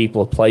 and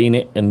people are playing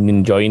it and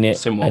enjoying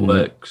it.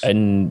 Works.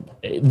 And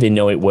they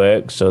know it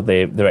works, so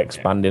they're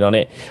expanding on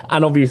it.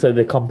 And obviously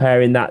they're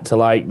comparing that to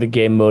like the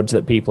game modes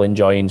that people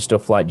enjoy in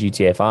stuff like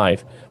GTA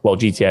 5, well,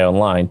 GTA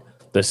Online.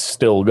 They're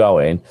still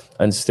going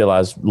and still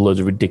has loads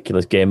of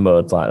ridiculous game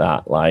modes like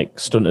that, like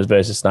Stunters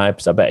versus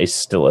Snipers. I bet is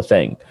still a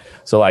thing.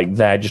 So like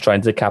they're just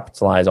trying to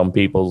capitalize on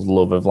people's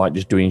love of like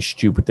just doing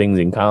stupid things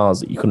in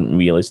cars that you couldn't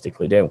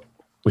realistically do.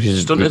 Which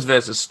is Stunters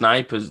versus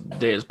Snipers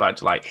dates back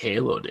to like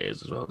Halo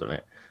days as well, doesn't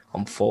it?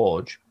 On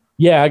Forge.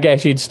 Yeah, I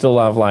guess you'd still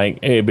have like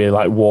it'd be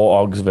like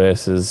Warthogs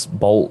versus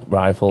Bolt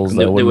rifles.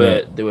 They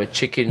were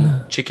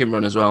chicken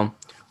run as well.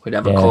 We'd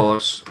have a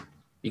course.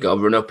 You got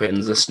to run up it, and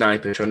there's a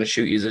sniper trying to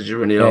shoot you as you're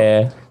running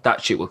up.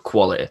 That shit was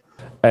quality.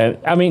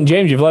 I mean,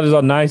 James, you've led us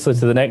on nicely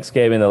to the next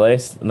game in the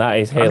list, and that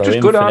is Halo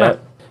Infinite. Good, aren't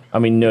I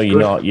mean, no, you're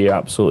not. You're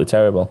absolutely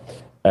terrible.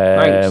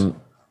 Thanks.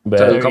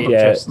 But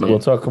yeah, we'll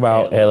talk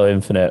about Halo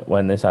Infinite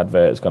when this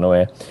advert's gone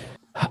away.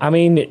 I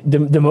mean,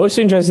 the most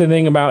interesting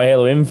thing about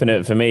Halo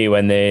Infinite for me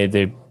when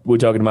they were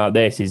talking about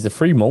this is the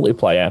free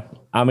multiplayer.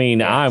 I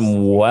mean,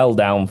 I'm well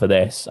down for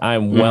this.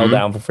 I'm well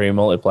down for free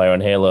multiplayer on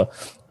Halo.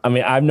 I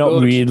mean, I've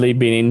not really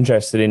been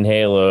interested in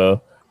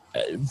Halo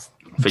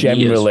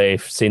generally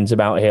since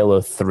about Halo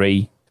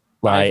 3.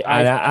 Like,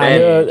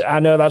 I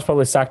know that's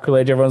probably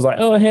sacrilege. Everyone's like,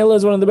 "Oh,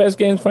 Halo's one of the best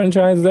games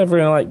franchises ever,"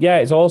 and I'm like, "Yeah,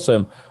 it's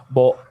awesome,"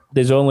 but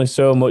there's only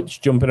so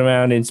much jumping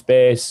around in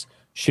space,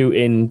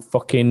 shooting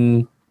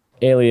fucking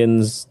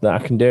aliens that I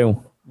can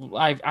do.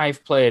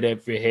 I've played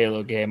every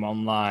Halo game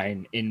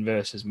online in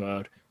versus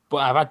mode, but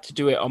I've had to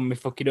do it on my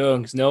fucking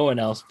own because no one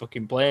else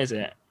fucking plays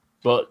it.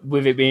 But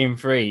with it being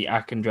free,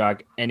 I can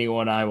drag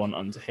anyone I want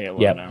onto Halo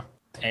now.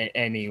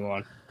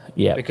 Anyone.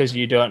 Yeah. Because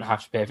you don't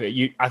have to pay for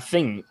it. I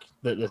think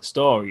that the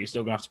story you're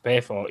still going to have to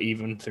pay for,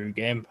 even through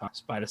Game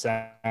Pass, by the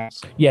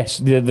sounds. Yes.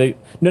 No.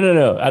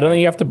 I don't think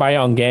you have to buy it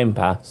on Game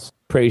Pass.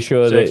 Pretty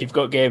sure so that if you've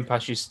got Game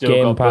Pass, you still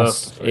Game got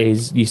Pass both for free.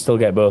 you still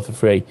get both for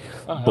free.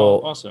 But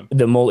awesome.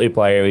 The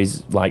multiplayer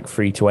is like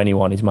free to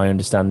anyone, is my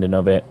understanding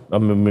of it. I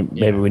mean,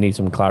 maybe we need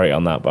some clarity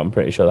on that, but I'm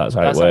pretty sure that's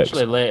how it works. That's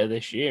actually later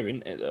this year,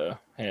 isn't it, though,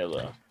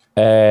 Halo?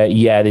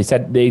 Yeah, they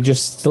said they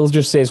still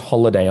says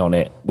holiday on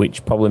it,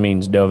 which probably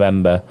means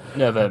November.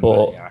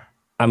 But,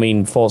 I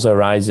mean, Forza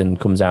Horizon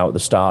comes out at the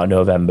start of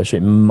November, so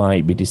it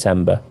might be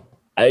December.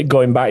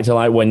 Going back to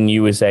like when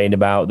you were saying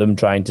about them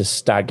trying to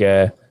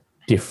stagger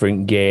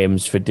different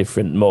games for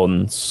different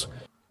months,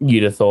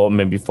 you'd have thought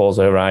maybe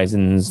Forza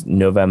Horizon's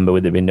November,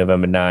 would it be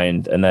November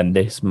 9th, and then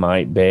this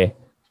might be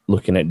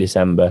looking at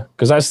December,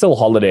 because that's still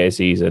holiday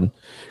season.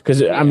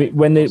 Because I mean,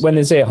 when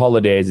they say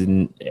holidays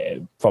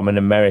from an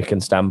American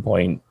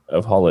standpoint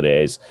of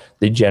holidays,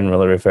 they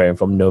generally referring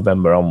from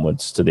November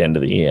onwards to the end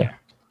of the year,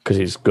 because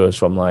it goes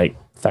from like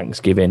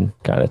Thanksgiving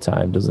kind of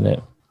time, doesn't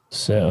it?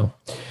 So,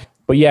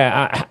 but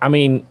yeah, I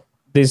mean,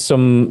 there's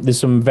some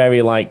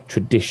very like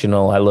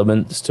traditional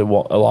elements to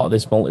what a lot of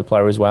this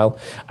multiplayer as well,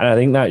 and I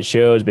think that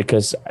shows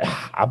because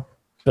I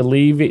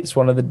believe it's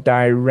one of the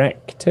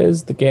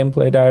directors, the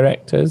gameplay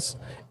directors.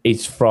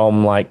 It's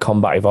from like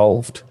Combat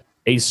Evolved.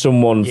 It's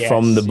someone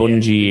from the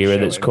Bungie era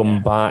that's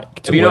come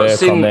back to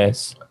work on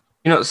this.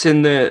 You've not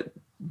seen the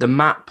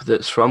map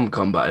that's from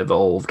Combat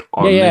Evolved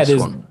on this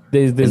one?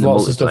 There's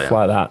lots of stuff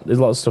like that.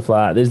 There's lots of stuff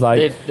like that. There's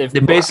like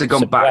they've basically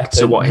gone back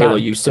to what Halo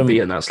used to be,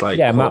 and that's like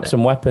maps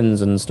and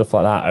weapons and stuff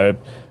like that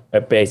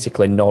are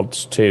basically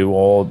nods to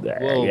or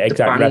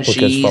exact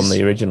replicas from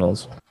the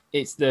originals.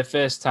 It's the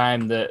first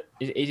time that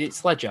is it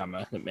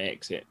Sledgehammer that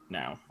makes it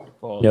now.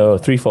 No,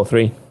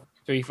 343.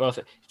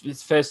 343.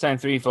 It's the first time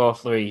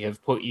 343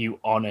 have put you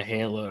on a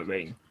Halo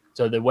ring,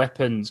 so the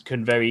weapons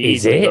can very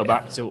easily go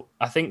back to.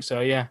 I think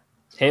so, yeah.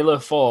 Halo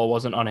 4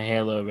 wasn't on a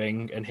Halo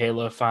ring, and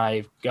Halo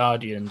 5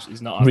 Guardians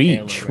is not on a Halo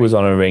ring. Reach was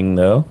on a ring,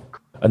 though,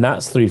 and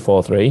that's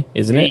 343,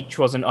 isn't it? Reach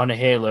wasn't on a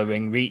Halo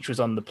ring. Reach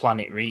was on the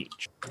planet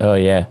Reach. Oh,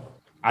 yeah.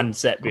 And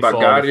set before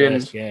the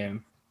first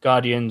game.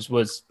 Guardians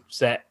was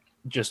set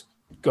just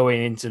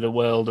going into the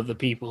world of the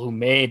people who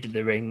made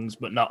the rings,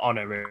 but not on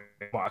a ring.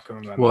 What I can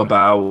remember. What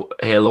about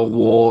Halo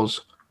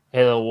Wars?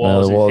 Halo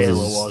Wars is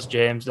Halo Wars,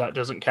 James. That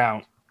doesn't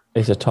count.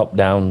 It's a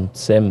top-down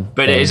sim.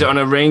 But is it on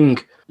a ring?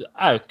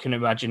 I can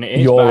imagine it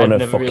is. You're but on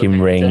I've a never fucking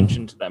really paid ring.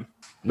 attention to them.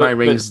 My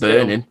ring's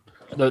burning.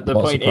 The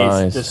point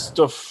is, the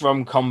stuff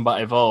from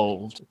Combat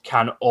Evolved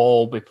can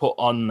all be put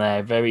on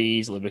there very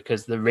easily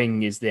because the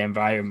ring is the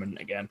environment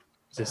again.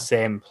 It's the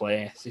same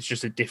place. It's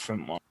just a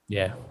different one.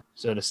 Yeah.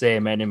 So the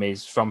same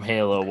enemies from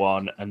Halo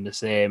 1 and the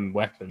same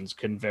weapons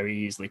can very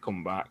easily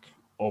come back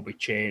or be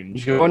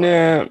changed. Do you want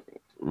to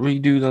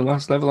redo the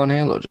last level on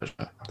Halo,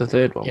 Joshua? The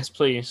third one? Yes,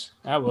 please.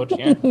 I would,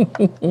 yeah.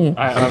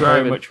 I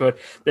very much would.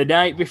 The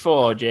night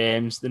before,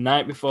 James, the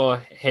night before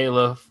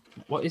Halo...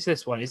 What is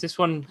this one? Is this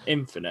one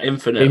Infinite?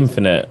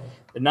 Infinite.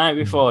 The night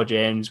before,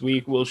 James,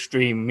 we will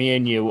stream, me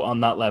and you, on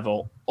that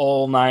level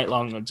all night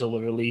long until the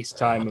release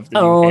time of the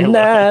new All Halo.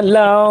 night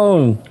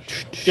long.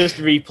 Just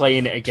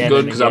replaying it again.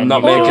 Good, and because again. I'm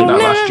not making that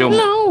last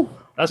jump.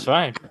 That's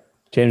fine.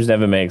 James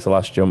never makes the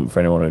last jump,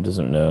 for anyone who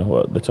doesn't know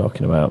what they're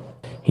talking about.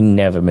 He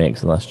never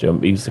makes the last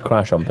jump. He used to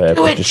crash on purpose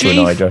Do it, just to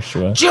annoy Chief.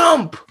 Joshua.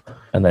 Jump!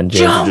 And then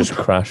James would just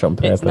crash on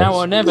purpose. It's now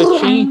or never,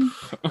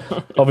 Chief.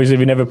 Obviously,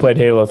 if you never played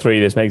Halo 3,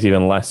 this makes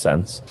even less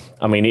sense.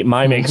 I mean, it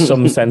might make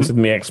some sense of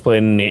me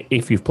explaining it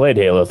if you've played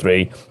Halo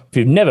 3. If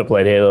you've never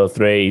played Halo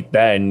 3,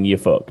 then you're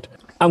fucked.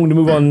 I'm going to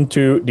move on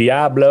to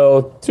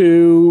Diablo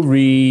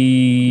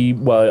 2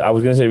 Well, I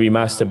was going to say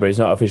remastered, but it's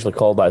not officially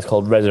called that. It's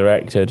called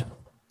Resurrected.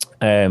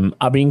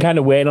 I've been kind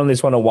of waiting on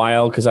this one a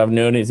while because I've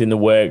known it's in the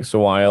works a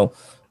while.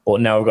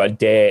 But now we've got a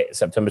date,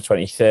 September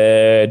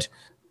 23rd.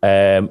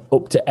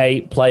 Up to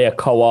 8-player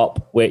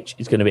co-op, which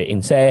is going to be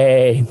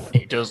insane.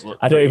 It does look.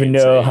 I don't even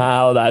insane. know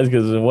how that's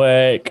going to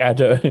work. I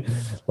don't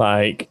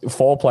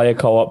 4-player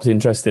co-op's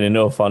interesting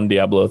enough on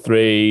Diablo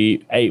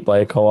 3.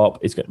 8-player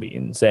co-op is going to be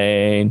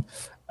insane.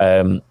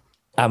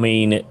 I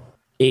mean,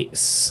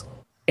 it's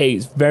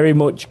very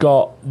much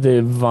got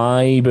the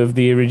vibe of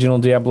the original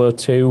Diablo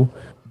 2,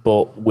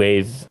 but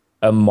with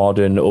a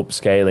modern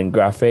upscaling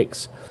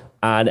graphics.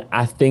 And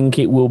I think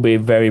it will be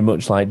very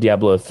much like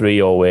Diablo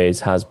 3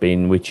 always has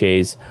been, which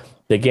is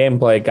the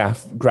gameplay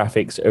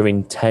graphics are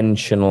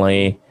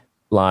intentionally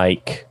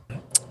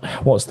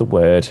what's the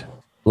word?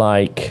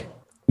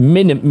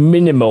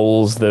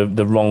 Minimal's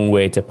the wrong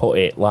way to put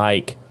it.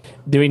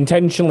 They're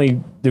intentionally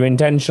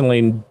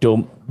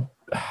dumb.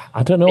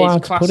 I don't know how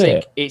to put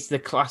it. It's the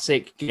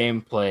classic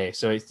gameplay,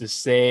 so it's the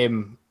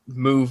same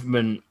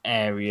movement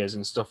areas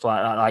and stuff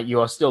like that. Like, you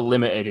are still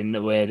limited in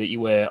the way that you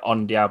were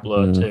on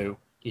Diablo 2.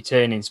 Your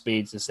turning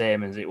speed's the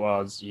same as it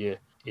was. Your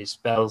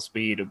spell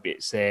speed will be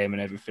the same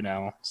and everything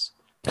else.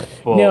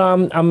 But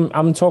No,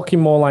 I'm talking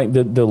more like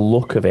the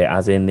look of it,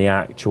 as in the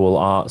actual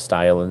art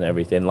style and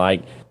everything.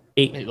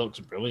 it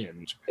looks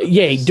brilliant.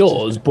 Yeah, it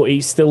does, but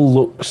it still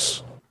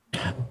looks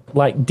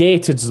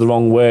dated's the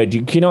wrong word.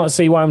 You cannot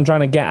see what I'm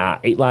trying to get at.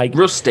 It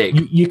Rustic.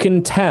 You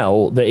can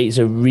tell that it's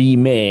a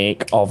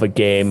remake of a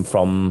game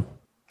from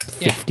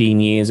 15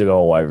 years ago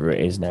or whatever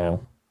it is now.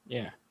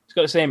 Yeah, it's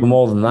got the same.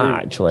 More than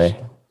that, actually.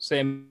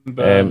 Same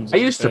burns. I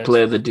used to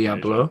play the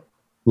Diablo.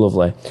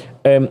 Lovely.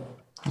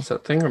 What's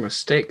that thing? A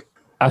mistake.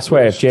 I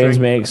swear, if James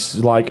makes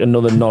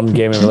another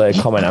non-gaming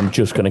related comment, I'm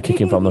just going to kick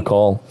him from the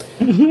call.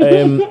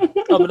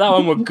 Oh, but that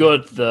one was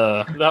good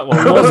though. That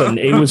one It wasn't.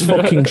 It was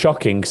fucking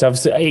shocking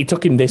because it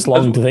took him this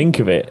long to think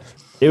of it.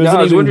 It wasn't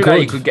I was even wondering how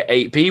you good. could get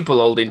 8 people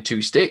holding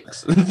 2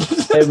 sticks.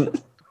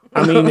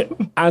 I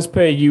mean, as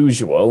per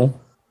usual,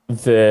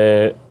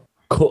 the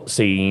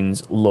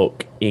cutscenes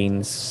look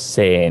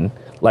insane.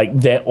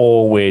 They're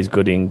always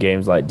good in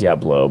games like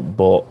Diablo,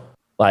 but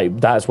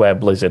that's where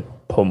Blizzard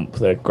pump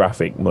the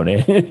graphic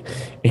money.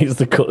 It's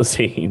the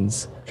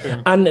cutscenes.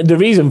 True. And the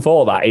reason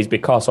for that is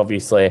because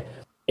obviously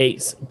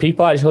it's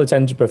people actually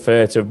tend to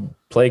prefer to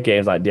play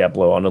games like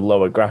Diablo on a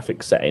lower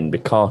graphic setting,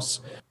 because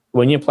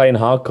when you're playing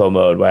hardcore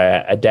mode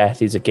where a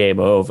death is a game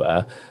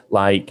over,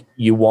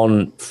 you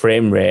want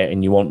frame rate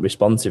and you want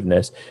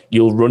responsiveness,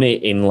 you'll run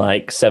it in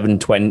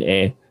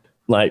 720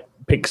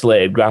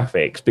 pixelated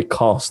graphics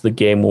because the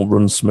game will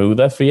run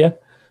smoother for you.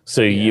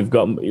 So you've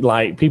got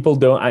people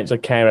don't actually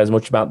care as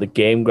much about the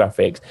game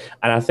graphics,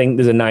 and I think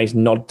there's a nice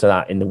nod to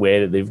that in the way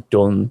that they've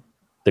done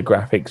the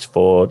graphics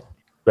for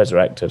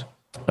Resurrected,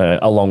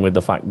 along with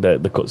the fact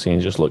that the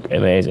cutscenes just look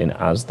amazing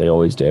as they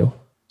always do.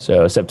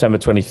 So September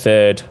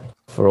 23rd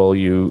for all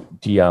you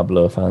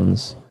Diablo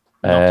fans.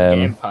 Not a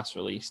Game Pass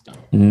release. No.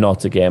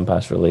 Not a Game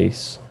Pass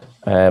release.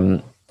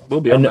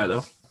 We'll be on there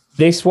though.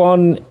 This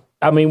one,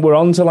 I mean, we're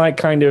on to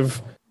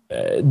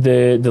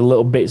the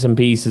little bits and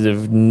pieces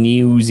of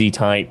newsy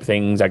type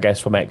things, I guess,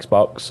 from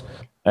Xbox.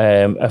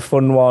 A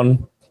fun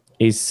one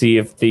is Sea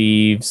of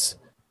Thieves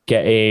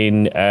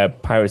getting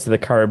Pirates of the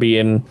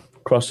Caribbean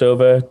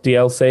crossover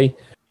DLC.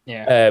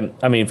 Yeah.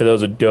 I mean, for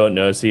those who don't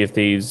know, Sea of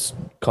Thieves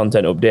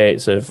content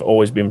updates have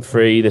always been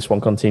free. This one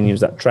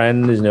continues that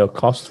trend. There's no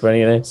cost for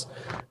any of this.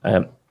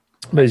 But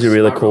it's a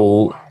really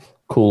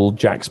cool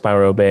Jack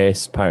Sparrow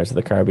based Pirates of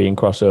the Caribbean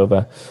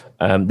crossover.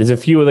 There's a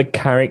few other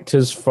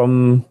characters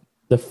from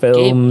the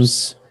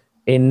films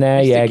in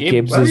there. Mr. Yeah,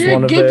 Gibbs. Gibbs is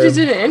one of them. Gibbs is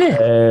in it,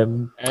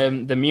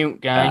 innit? The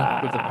mute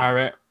guy with the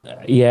parrot.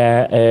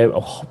 Yeah.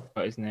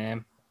 What's his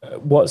name?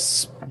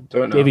 What's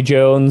Don't know. Davy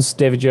Jones?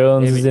 Davy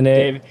Jones is in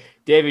it.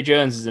 Davy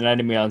Jones is an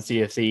enemy on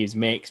Sea of Thieves.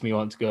 Makes me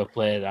want to go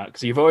play that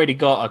because you've already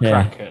got a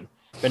Kraken,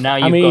 but now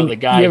you've got the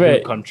guy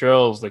who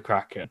controls the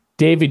Kraken.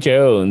 Davy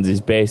Jones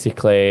is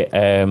basically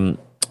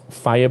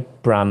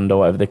firebrand or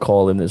whatever they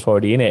call him that's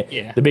already in it.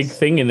 Yeah. The big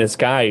thing in the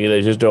sky,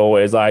 they're just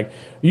always like,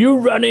 "You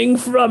running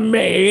from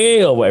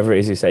me," or whatever it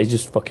is he says.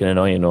 He's just fucking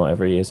annoying or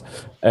whatever he is.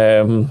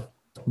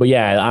 But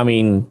yeah, I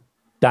mean,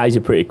 that is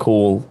a pretty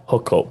cool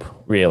hookup,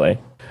 really.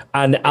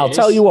 And I'll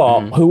tell you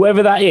what,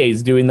 whoever that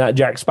is doing that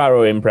Jack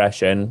Sparrow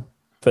impression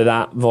for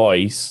that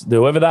voice,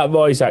 whoever that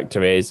voice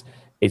actor is,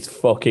 it's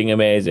fucking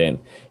amazing.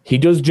 He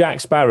does Jack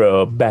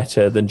Sparrow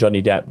better than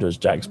Johnny Depp does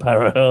Jack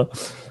Sparrow.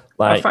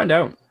 I'll find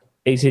out.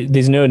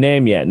 There's no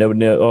name yet.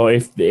 No, or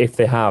if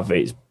they have,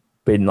 it's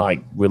been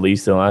like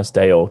released in the last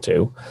day or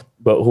two.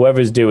 But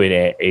whoever's doing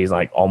it is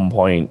like on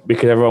point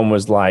because everyone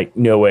was like,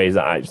 "No way is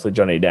that actually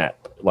Johnny Depp?"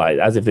 Like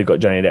as if they've got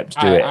Johnny Depp to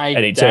do it,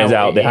 and it turns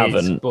out they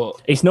haven't.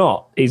 But... It's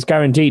not. It's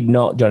guaranteed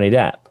not Johnny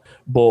Depp,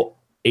 but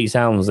it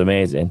sounds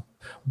amazing.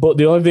 But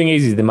the only thing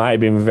is they might have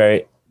been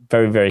very,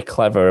 very, very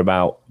clever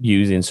about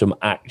using some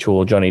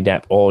actual Johnny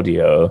Depp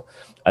audio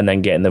and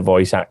then getting the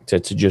voice actor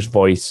to just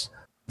voice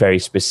very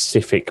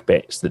specific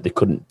bits that they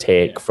couldn't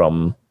take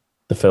from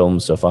the film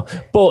so far.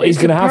 But he's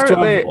going to have to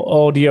have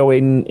audio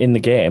in the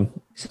game.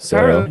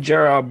 So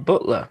Gerard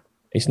Butler.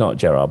 It's not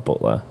Gerard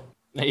Butler.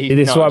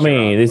 This is what I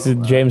mean. This is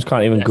James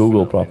can't even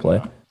Google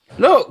properly.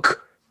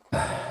 Look,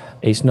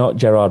 it's not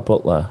Gerard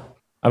Butler.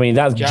 I mean,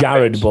 that's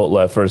Jared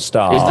Butler for a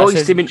start. He's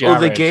voiced him in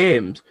other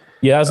games.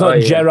 Yeah, that's not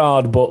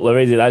Gerard Butler,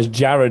 is it? That's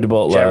Jared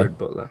Butler. Jared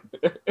Butler.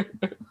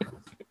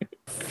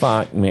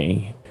 Fuck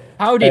me.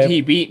 How did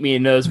he beat me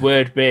in those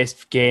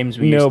word-based games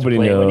we used to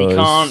play when he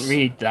can't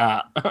read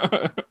that?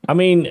 I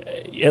mean,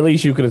 at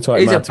least you could have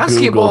taught him how to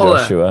Google,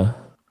 Joshua.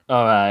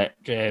 All right,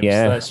 James,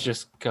 let's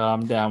just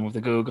calm down with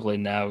the Googling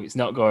now. It's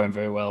not going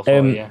very well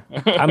for you.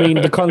 I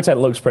mean, the content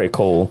looks pretty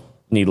cool,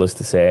 needless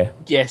to say.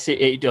 Yes,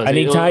 it does. And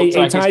it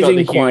ties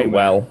in quite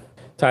well.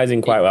 Ties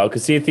in quite well,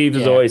 because Sea of Thieves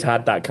has always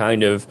had that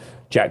kind of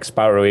Jack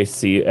Sparrow-y,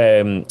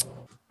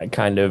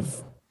 kind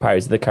of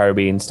Pirates of the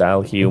Caribbean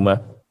style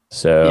humour.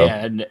 So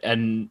yeah,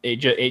 and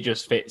it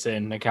just fits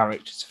in. The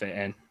characters fit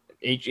in.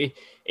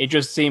 It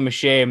just seemed a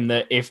shame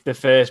that if the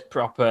first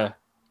proper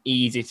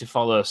easy to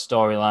follow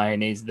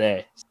storyline is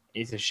this,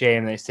 it's a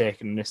shame that it's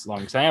taken this long.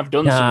 Because I have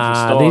done some of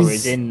the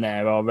stories in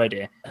there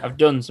already. I've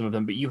done some of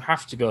them, but you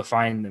have to go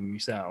find them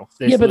yourself.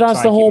 This but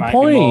that's the whole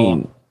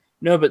point.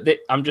 No, but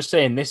I'm just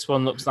saying this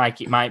one looks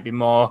like it might be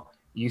more.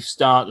 You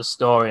start the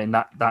story and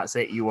that's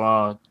it. You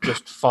are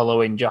just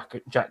following Jack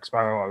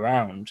Sparrow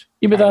around.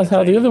 Yeah, but that's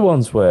how the other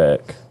ones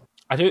work.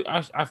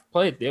 I've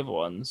played the other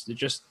ones. They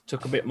just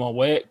took a bit more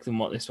work than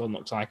what this one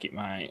looks like it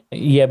might.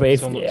 Yeah, but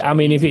if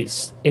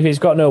it's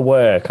got no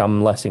work,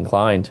 I'm less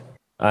inclined.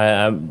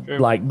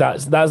 Like that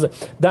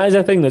is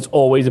a thing that's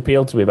always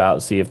appealed to me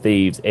about Sea of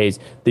Thieves is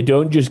they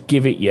don't just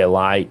give it you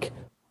like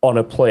on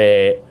a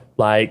plate,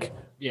 like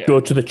go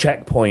to the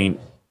checkpoint.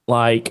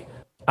 Like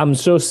I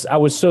was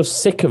so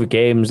sick of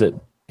games that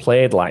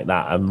played like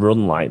that and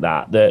run like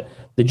that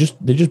they're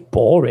just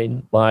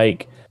boring.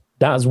 Like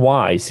that's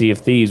why Sea of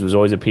Thieves was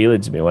always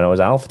appealing to me when I was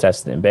alpha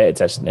testing it and beta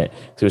testing it.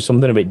 There was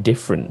something a bit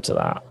different to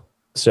that.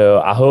 So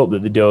I hope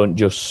that they don't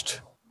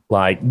just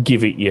like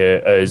give it you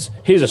as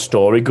here's a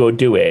story, go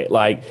do it.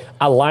 Like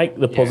I like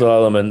the puzzle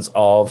elements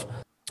of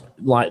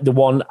like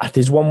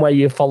there's one where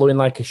you're following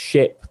like a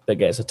ship that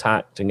gets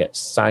attacked and gets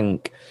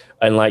sank,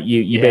 and like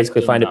you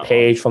basically find a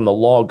page from the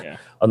log,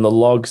 and the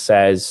log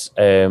says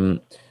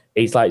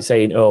it's like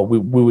saying, oh,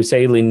 we were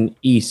sailing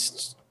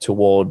east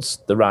towards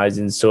the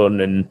rising sun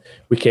and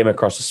we came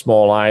across a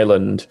small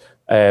island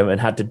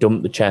and had to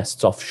dump the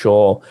chests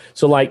offshore.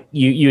 So like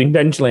you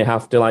eventually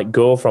have to like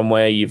go from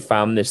where you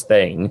found this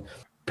thing,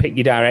 pick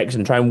your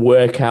direction, try and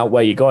work out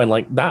where you're going.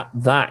 Like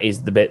that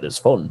is the bit that's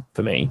fun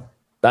for me.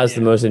 That's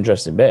the most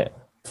interesting bit.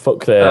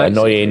 Fuck the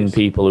annoying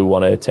people who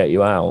want to take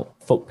you out.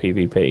 Fuck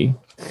PvP.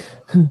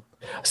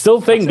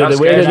 Still think that the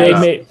way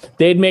that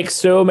they'd make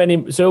so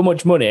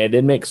much money.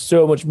 They'd make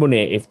so much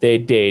money if they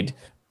did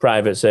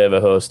private server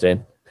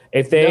hosting.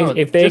 If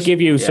they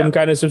give you some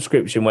kind of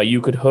subscription where you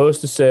could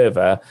host a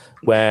server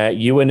where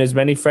you and as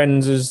many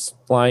friends as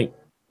like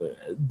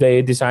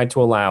they decide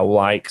to allow,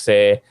 like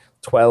say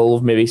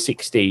 12, maybe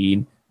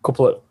 16,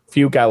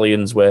 few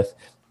galleons worth,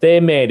 they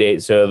made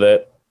it so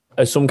that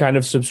as some kind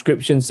of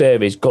subscription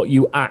service got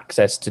you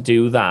access to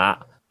do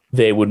that,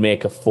 they would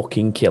make a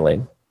fucking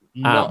killing.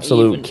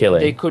 Absolute killing.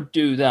 They could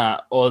do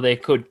that, or they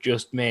could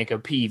just make a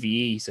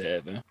PvE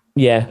server.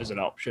 Yeah, as an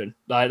option.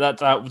 Like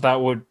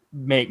that would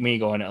make me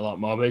go on it a lot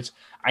more. But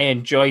I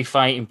enjoy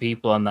fighting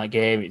people on that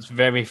game. It's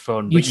very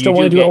fun. You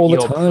do get all the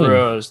time.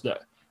 Pros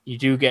that you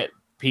do get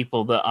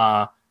people that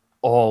are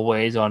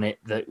always on it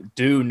that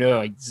do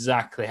know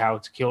exactly how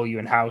to kill you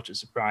and how to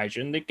surprise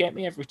you, and they get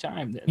me every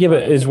time. Yeah,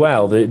 but as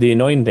well, the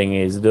annoying thing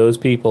is those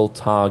people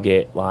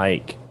target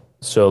like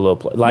solo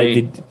play.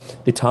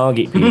 Like they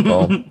target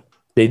people.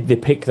 they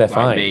pick their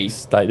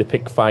fights. Like they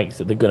pick fights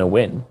that they're gonna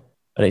win,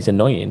 and it's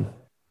annoying.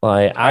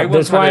 Like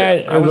that's why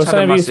I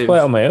don't used to play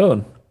it on my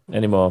own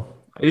anymore.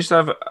 I used to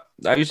have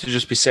I used to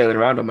just be sailing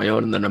around on my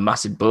own, and then a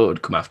massive boat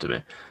would come after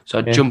me. So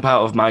I'd jump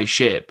out of my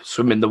ship,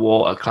 swim in the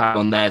water, climb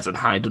on theirs, and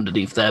hide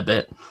underneath their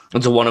bit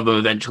until one of them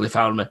eventually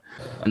found me.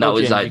 And that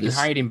was James, like you can this.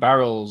 hide in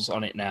barrels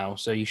on it now,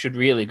 so you should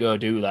really go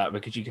do that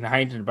because you can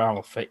hide in a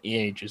barrel for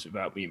ages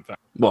without being found.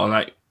 Well,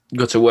 like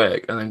go to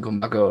work and then come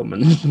back home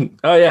and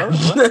oh yeah,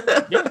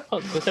 Yeah,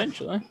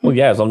 potentially. Well,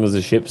 yeah, as long as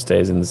the ship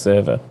stays in the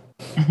server,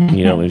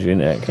 you don't lose your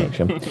internet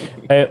connection.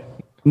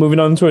 Moving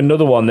on to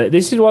another one.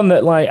 This is one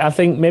that, like, I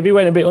think maybe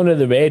went a bit under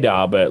the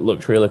radar, but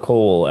looks really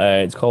cool.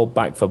 It's called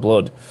Back for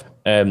Blood.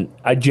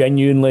 I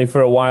genuinely,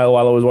 for a while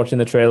I was watching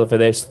the trailer for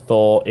this,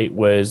 thought it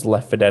was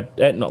Left 4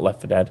 Dead. Not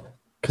Left 4 Dead,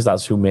 because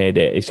that's who made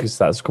it. It's just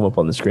that's come up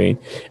on the screen.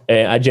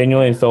 I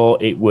genuinely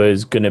thought it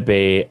was going to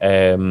be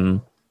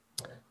a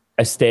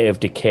State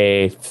of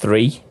Decay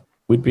 3.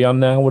 We'd be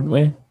on now, wouldn't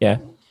we? Yeah.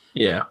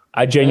 yeah.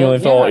 I genuinely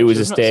thought it was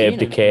a I've not State of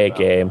seen Decay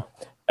anything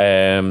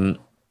game.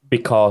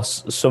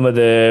 Because some of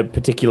the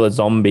particular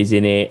zombies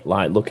in it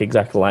like look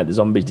exactly like the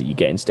zombies that you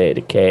get in State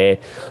of Decay.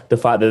 The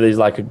fact that there's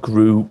like a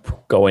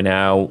group going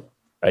out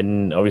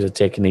and obviously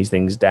taking these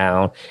things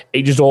down,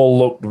 it just all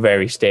looked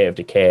very State of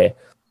Decay.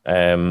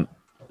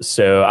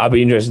 So I'll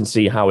be interested to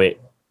see how it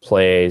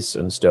plays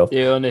and stuff.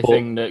 The only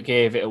thing that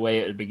gave it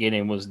away at the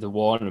beginning was the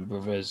Warner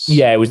Brothers.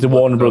 Yeah, it was the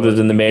Warner Brothers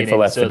and the Made for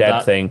beginning, Left 4 so Dead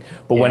that- thing.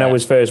 But when I yeah.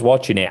 was first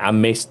watching it, I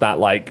missed that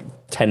like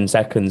 10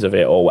 seconds of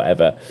it or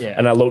whatever. Yeah.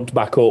 And I looked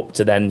back up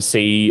to then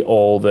see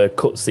all the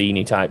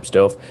cutscene type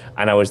stuff.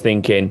 And I was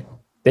thinking,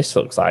 this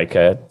looks like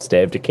a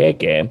State of Decay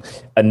game.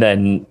 And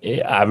then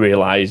I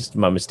realised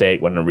my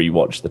mistake when I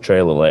rewatched the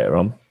trailer later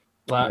on.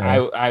 Like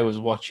I was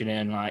watching it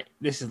and like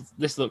this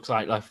looks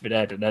like Left 4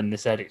 Dead, and then they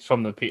said it's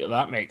from the people.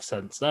 That makes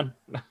sense then.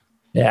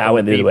 Yeah, I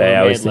went the other way.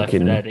 I was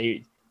thinking,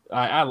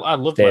 I love State of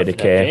Left 4 Dead.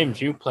 Decay.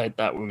 James, you played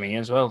that with me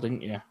as well,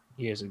 didn't you?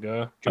 Years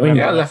ago. Do I you mean,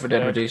 remember Yeah, Left 4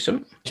 Dead were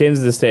decent. James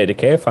is a State of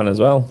Decay fan as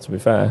well, to be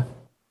fair.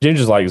 James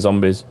just likes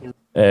zombies.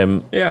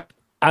 Yeah.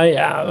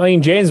 I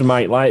mean, James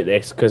might like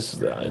this because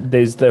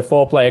there's the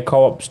 4-player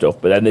co-op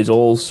stuff, but then there's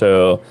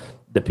also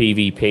the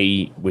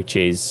PvP, which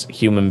is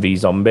human v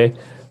zombie.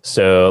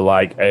 So,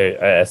 like,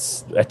 a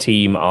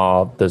team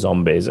are the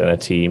zombies and a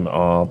team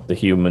are the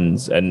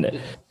humans, and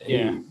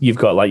you've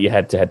got like your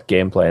head-to-head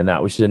gameplay and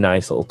that, which is a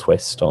nice little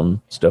twist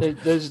on stuff.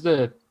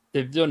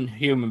 They've done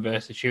human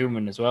versus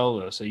human as well,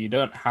 though, so you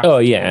don't have. Oh,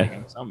 to yeah. play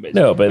against zombies,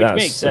 No, but which that's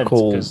makes a sense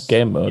cool 'cause,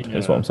 game mode. you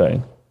That's know, what I'm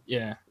saying.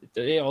 Yeah,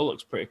 it all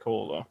looks pretty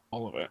cool though,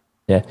 all of it.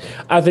 Yeah,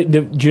 I think.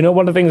 Do you know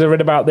one of the things I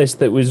read about this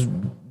that was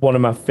one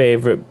of my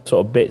favorite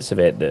sort of bits of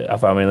it that I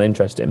found really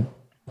interesting?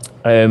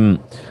 The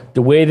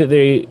way that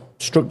they're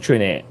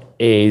structuring it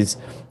is,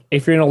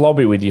 if you're in a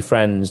lobby with your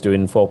friends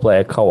doing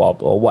 4-player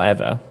co-op or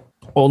whatever,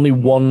 only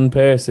one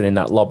person in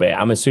that lobby,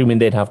 I'm assuming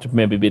they'd have to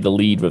maybe be the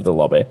leader of the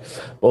lobby,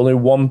 but only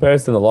one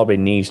person in the lobby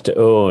needs to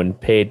own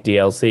paid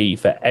DLC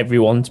for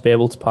everyone to be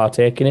able to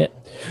partake in it.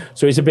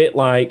 So it's a bit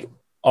like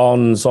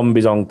on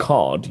Zombies on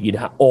COD, you'd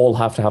all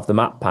have to have the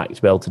map pack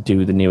to be able to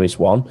do the newest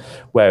one.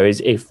 Whereas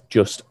if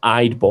just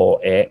I'd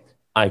bought it,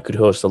 I could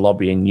host a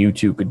lobby and you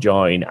two could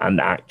join and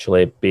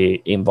actually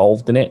be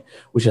involved in it,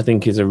 which I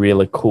think is a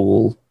really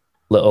cool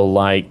little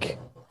like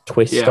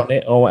twist on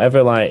it or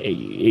whatever. Like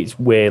it's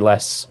way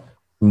less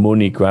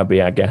money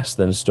grabby, I guess,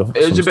 than stuff.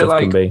 It's a bit can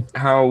like be.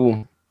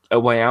 how A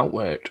Way Out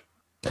worked.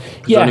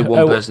 Yeah, Only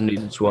one person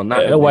needed to own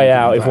that. A Way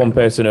Out, if one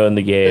person owned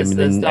the game, There's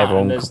then that,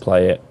 everyone and could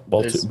play it.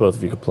 Well, there's- both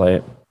of you could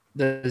play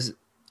it.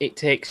 It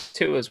Takes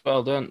Two as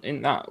well, don't?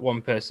 In that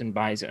one person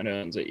buys it and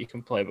owns it, you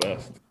can play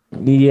both.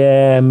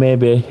 Yeah,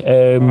 maybe.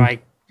 I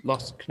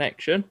lost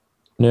connection.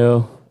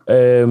 No.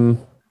 come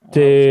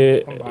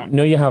back.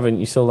 No, you haven't.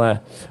 You're still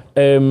there.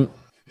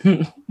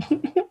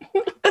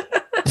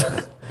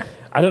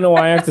 I don't know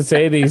why I have to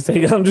say these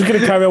things. I'm just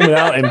going to carry on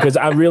without him because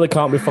I really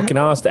can't be fucking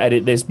arsed to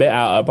edit this bit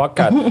out of a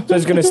podcast. So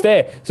it's going to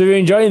stay. So if you're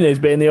enjoying this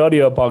bit in the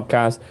audio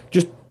podcast,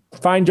 just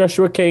find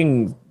Joshua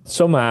King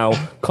somehow,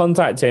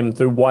 contact him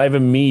through whatever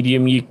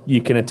medium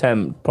you can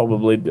attempt.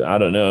 Probably, I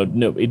don't know.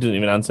 No, he doesn't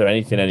even answer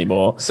anything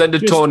anymore. Send a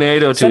Just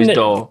tornado to his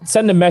door.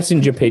 Send a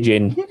messenger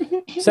pigeon.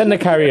 Send a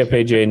carrier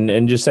pigeon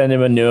and just send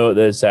him a note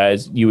that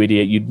says, "You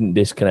idiot, you didn't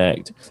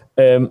disconnect."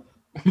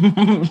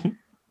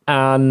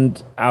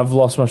 And I've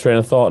lost my train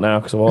of thought now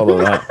because of all of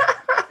that.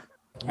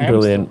 I am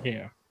Brilliant. still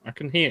here. I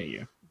can hear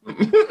you.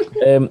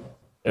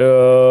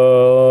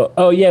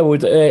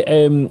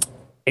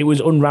 It was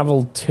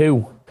Unraveled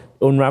 2.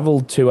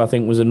 Unraveled 2, I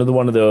think, was another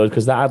one of those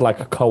because that had like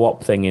a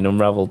co-op thing in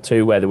Unraveled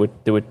 2 where there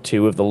were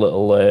two of the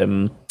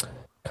little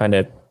kind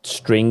of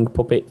string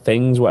puppet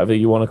things, whatever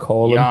you want to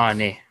call them.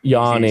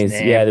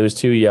 Yarnies. Yeah, there was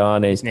two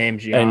Yarnies. His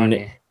name's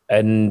Yarny.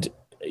 And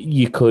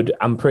you could,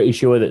 I'm pretty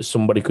sure that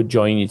somebody could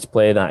join you to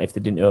play that if they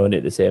didn't own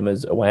it, the same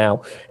as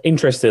WoW.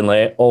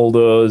 Interestingly, all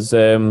those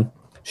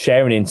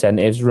sharing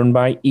incentives run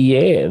by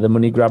EA, the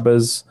money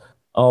grabbers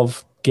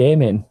of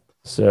gaming.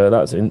 So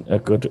that's a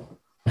good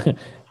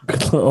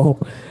little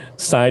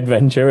side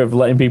venture of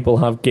letting people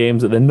have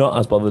games that they're not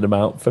as bothered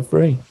about for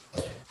free.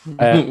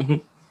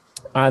 And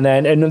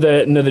then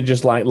another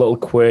just like little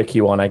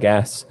quirky one, I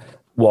guess,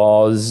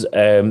 was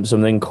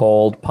something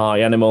called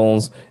Party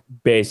Animals.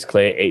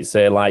 basically it's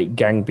a like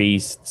Gang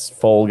Beasts,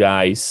 Fall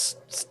Guys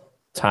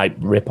type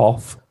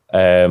rip-off.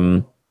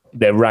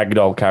 They're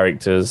ragdoll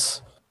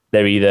characters.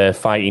 They're either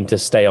fighting to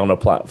stay on a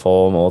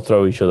platform or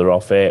throw each other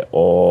off it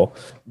or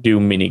do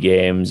mini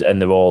games,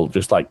 and they're all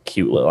just like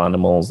cute little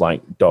animals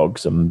like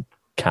dogs and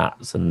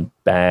cats and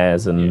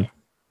bears and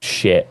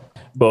shit.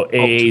 But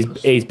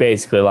it's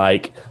basically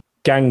like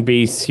Gang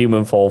Beasts,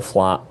 Human Fall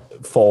Flat,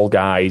 Fall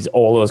Guys,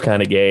 all those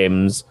kind of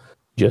games,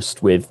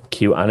 just with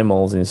cute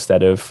animals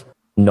instead of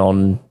I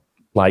don't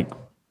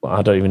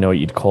even know what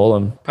you'd call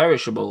them.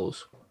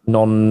 Perishables.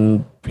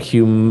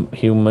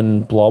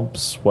 Non-human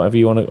blobs, whatever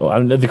you want to. I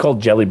mean, they're called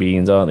jelly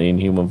beans, aren't they?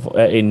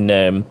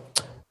 In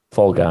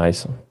Fall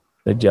Guys,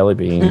 they're jelly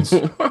beans.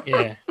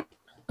 Yeah.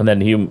 And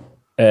then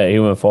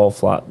human Fall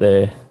Flat,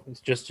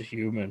 It's just a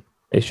human.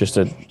 it's just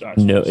a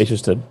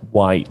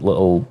white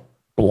little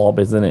blob,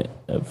 isn't it?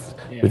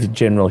 With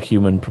general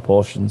human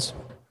proportions.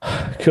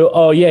 Cool.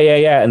 Oh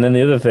yeah. And then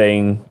the other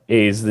thing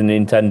is the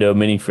Nintendo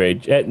mini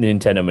fridge. The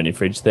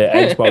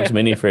Xbox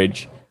mini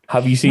fridge.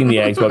 Have you seen the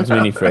Xbox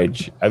mini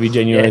fridge? Have you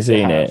genuinely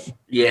seen it?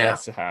 Yeah.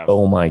 Yes, I have.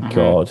 Oh my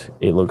god,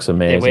 it looks They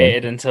amazing.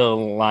 waited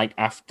until like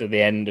after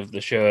the end of the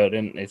show,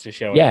 didn't they, to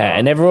show it? Yeah,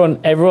 and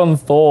everyone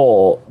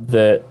thought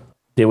that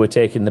they were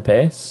taking the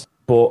piss,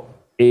 but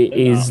it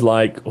is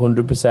like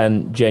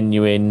 100%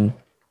 genuine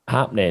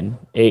happening.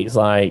 It's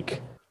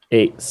like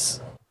it's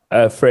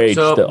a fridge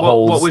that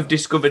holds what we've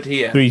discovered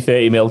here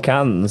 330ml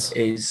cans.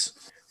 is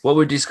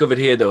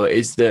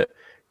that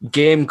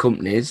game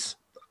companies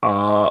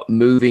are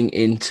moving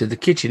into the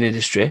kitchen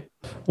industry.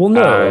 Well,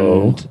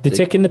 no, and they're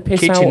taking the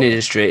piss kitchen out.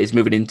 industry is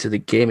moving into the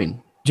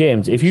gaming.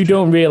 James, if you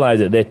don't realise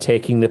that they're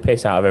taking the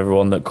piss out of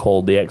everyone that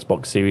called the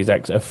Xbox Series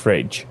X a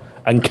fridge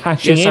and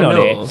cashing Yes, in I on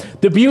know. it,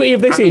 the beauty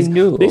of this I is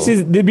know.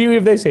 the beauty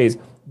of this is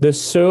the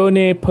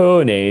Sony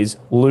ponies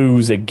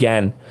lose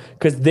again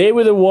because they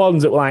were the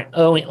ones that were like,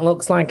 oh, it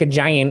looks like a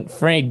giant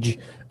fridge,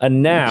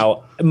 and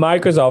now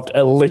Microsoft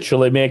are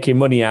literally making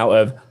money out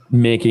of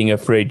making a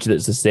fridge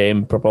that's the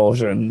same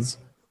proportions.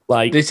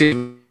 Like This is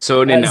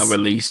Sony now As-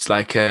 released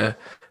like a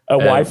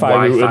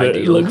Wi-Fi router Wi-Fi that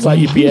deal. looks like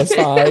your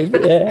PS5.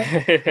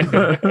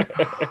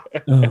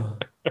 Yeah.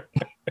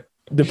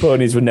 The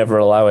ponies would never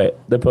allow it.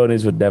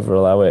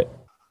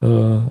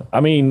 I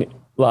mean,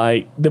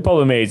 like, the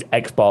problem is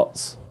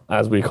Xbots,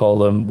 as we call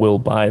them, will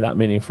buy that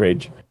mini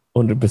fridge.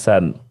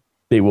 100%.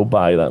 They will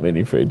buy that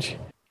mini fridge.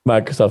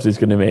 Microsoft is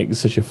going to make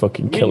such a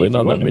fucking killing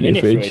on that mini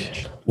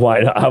fridge. Why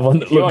not have one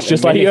that If you looks want a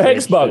just like mini your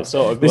fridge that Xbox?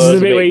 sort of This is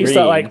glows the a bit where bit you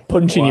start green, like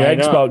punching your why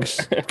not?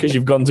 Xbox because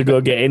you've gone to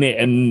go get in it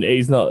and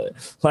it's not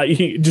like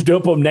you just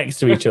don't put them next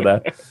to each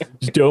other.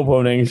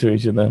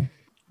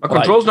 My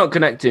control's not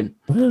connecting.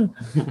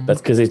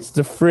 That's because it's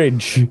the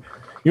fridge. You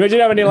imagine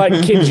how many like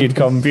kids you'd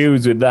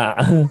confuse with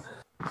that.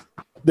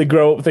 They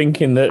grow up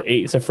thinking that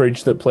it's a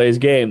fridge that plays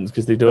games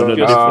because they don't know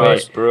the Just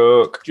difference. wait.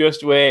 broke.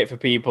 Just wait for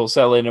people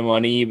selling them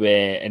on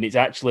eBay, and it's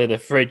actually the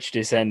fridge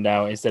they send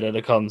out instead of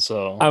the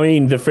console. I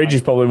mean, the fridge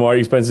is probably more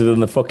expensive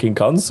than the fucking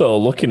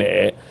console. Looking at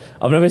it,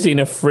 I've never seen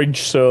a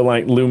fridge so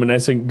like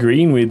luminescent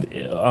green.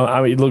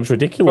 I mean, it looks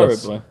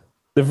ridiculous.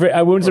 Probably.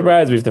 I wouldn't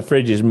surprise me if the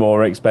fridge is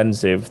more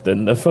expensive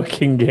than the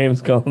fucking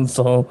games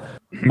console.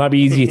 It might be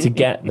easier to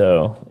get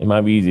though.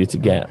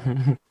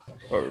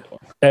 Probably.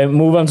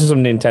 Move on to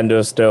some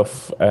Nintendo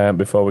stuff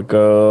before we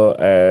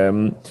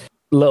go.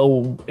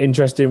 Little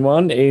interesting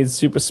one is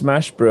Super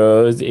Smash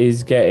Bros.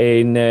 Is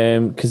getting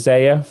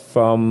Kazuya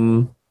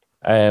from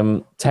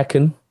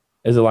Tekken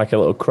as like a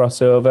little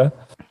crossover.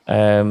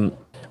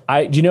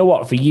 Do you know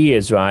what? For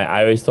years, right,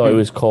 I always thought it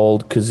was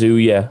called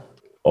Kazuya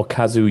or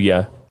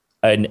Kazuya,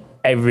 and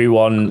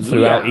everyone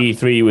throughout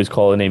E3 was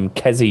calling him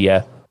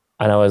Kezuya,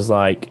 and I was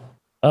like,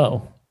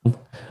 oh,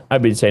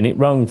 I've been saying it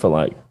wrong for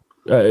like,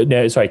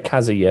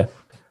 Kazuya.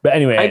 But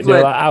anyway,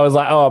 I was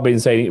like, oh, I've been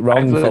saying it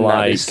wrong for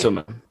like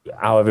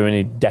however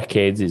many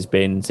decades it's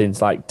been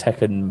since like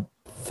Tekken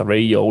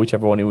 3 or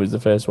whichever one it was the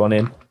first one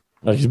in.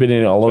 Like, she's been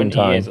in it a long 20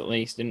 time. years at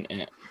least, didn't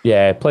it?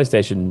 Yeah,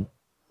 PlayStation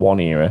 1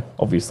 era,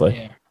 obviously.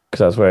 Yeah.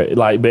 Because that's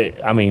where,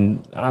 but I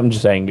mean, I'm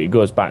just saying it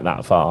goes back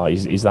that far.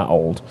 He's that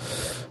old.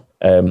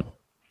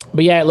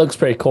 But yeah, it looks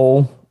pretty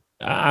cool.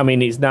 I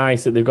mean, it's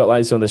nice that they've got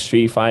like some of the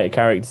Street Fighter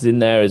characters in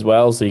there as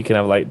well, so you can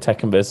have like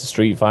Tekken versus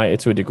Street Fighter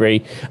to a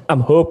degree. I'm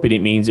hoping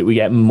it means that we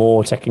get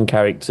more Tekken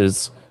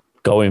characters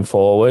going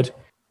forward,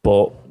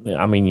 but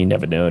I mean, you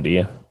never know, do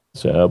you?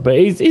 So, but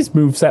his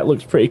moveset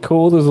looks pretty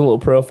cool. There's a little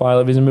profile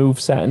of his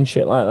moveset and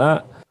shit like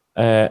that.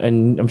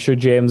 And I'm sure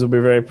James will be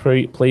very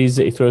pleased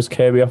that he throws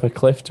Kirby off a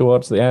cliff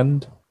towards the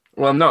end.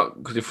 Well, I'm not,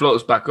 because he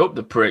floats back up,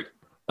 the prick.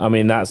 I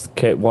mean, that's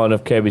one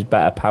of Kirby's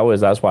better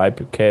powers. That's why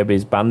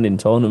Kirby's banned in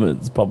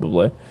tournaments,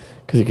 probably,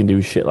 because he can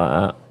do shit like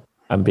that.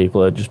 And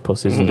people are just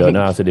pussies and don't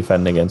know how to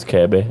defend against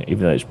Kirby,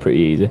 even though it's pretty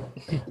easy.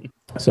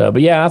 So,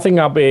 but yeah, I think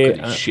I'll be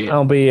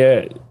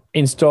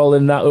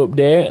installing that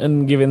update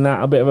and giving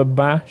that a bit of a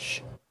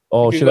bash.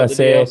 Or should I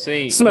say,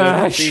 DLC,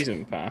 smash?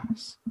 Season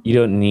pass, You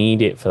don't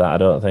need it for that, I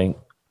don't think.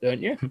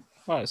 don't you?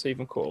 Oh, it's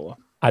even cooler.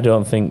 I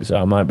don't think so.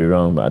 I might be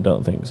wrong, but I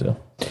don't think so.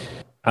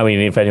 I mean,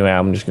 if anyway,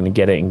 I'm just going to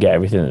get it and get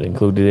everything that's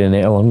included in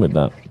it along with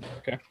that.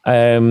 Okay.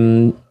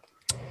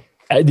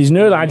 There's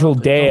no actual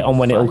date on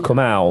when it'll come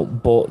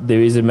out, but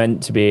there is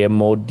meant to be a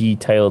more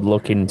detailed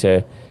look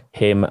into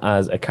him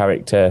as a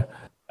character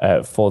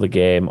for the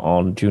game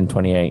on June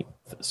 28th.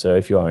 So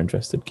if you are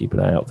interested, keep an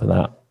eye out for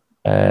that.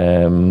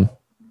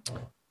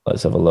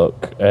 Let's have a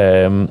look.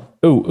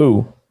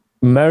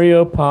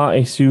 Mario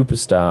Party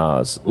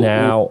Superstars.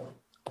 Now,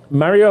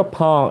 Mario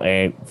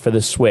Party for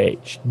the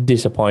Switch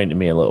disappointed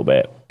me a little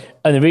bit.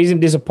 And the reason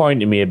it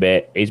disappointed me a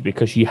bit is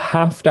because you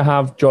have to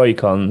have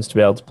Joy-Cons to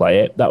be able to play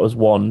it. That was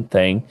one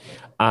thing.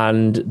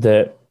 And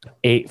that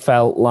it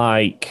felt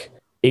like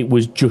it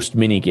was just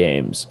mini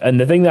games. And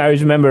the thing that I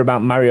always remember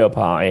about Mario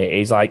Party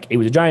is like it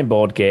was a giant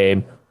board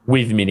game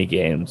with mini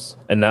games.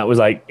 And that was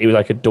like it was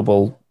like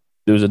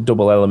there was a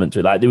double element to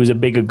it. Like there was a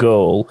bigger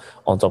goal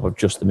on top of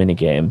just the mini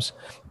games.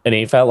 And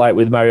it felt like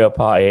with Mario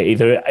Party,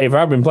 either if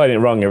I've been playing it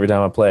wrong every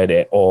time I played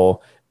it, or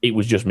it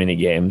was just mini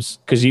games.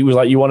 Because it was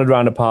like you wandered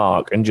around a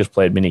park and just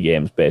played mini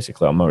games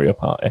basically on Mario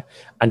Party,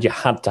 and you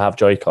had to have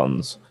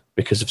Joy-Cons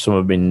because of some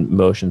have been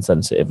motion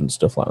sensitive and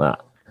stuff like that.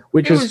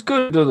 Which was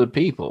good with other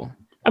people.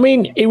 I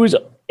mean, it was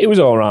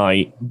all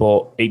right,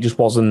 but it just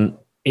wasn't.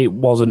 It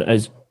wasn't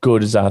as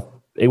good as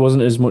it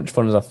wasn't as much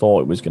fun as I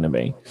thought it was going to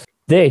be.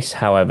 This,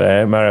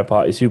 however, Mario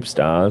Party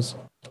Superstars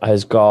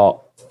has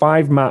got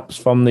 5 maps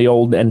from the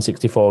old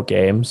N64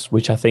 games,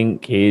 which I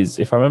think is,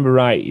 if I remember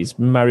right, is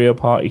Mario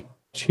Party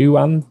 2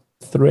 and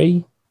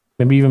 3,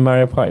 maybe even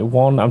Mario Party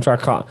 1. I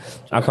can't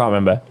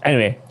remember.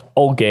 Anyway,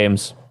 old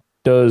games,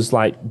 does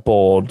like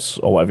boards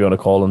or whatever you want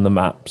to call them, the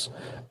maps.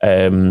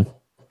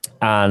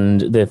 And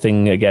the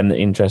thing again that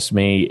interests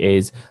me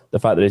is the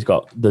fact that it's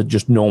got the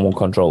just normal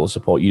controller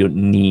support. You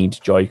don't need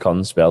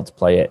Joy-Cons to be able to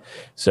play it.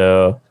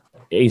 So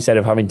instead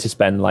of having to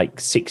spend like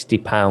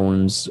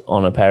 £60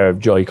 on a pair of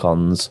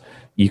Joy-Cons,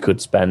 you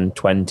could spend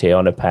 20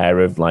 on a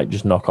pair of like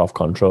just knockoff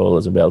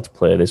controllers and be able to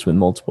play this with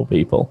multiple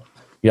people.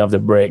 You have to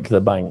break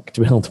the bank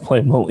to be able to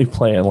play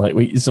multiplayer like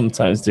we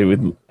sometimes do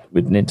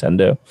with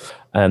Nintendo.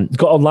 It's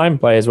got online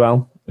play as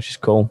well, which is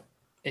cool.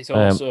 It's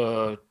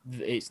also,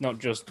 it's not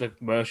just the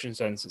motion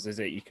sensors, is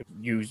it? You can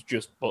use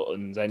just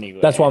buttons anyway.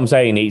 That's what I'm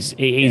saying.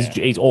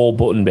 It's all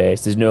button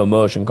based. There's no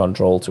motion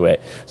control to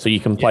it. So you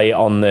can play it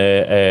on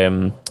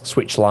the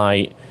Switch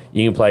Lite.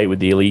 You can play it with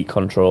the Elite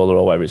controller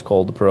or whatever it's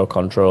called, the Pro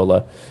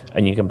controller.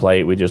 And you can play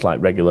it with just like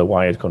regular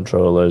wired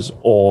controllers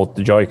or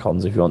the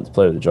Joy-Cons if you want to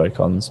play with the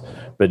Joy-Cons.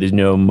 But there's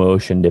no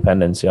motion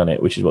dependency on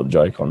it, which is what the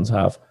Joy-Cons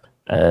have.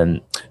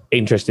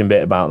 Interesting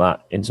bit about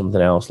that in something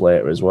else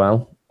later as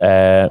well.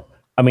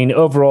 I mean,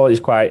 overall, it's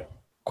quite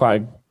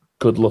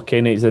good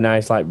looking. It's a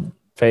nice like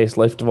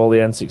facelift of all the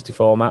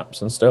N64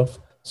 maps and stuff.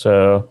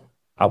 So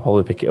I'll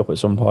probably pick it up at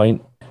some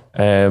point.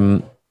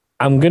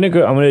 I'm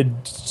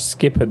gonna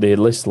skip at the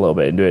list a little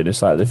bit and do it in a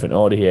slightly different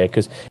order here,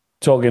 because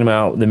talking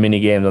about the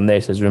mini games on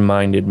this has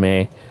reminded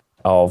me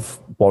of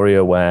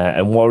WarioWare,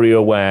 and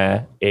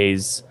WarioWare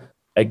is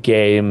a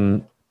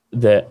game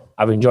that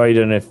I've enjoyed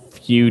on a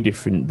few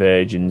different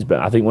versions,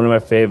 but I think one of my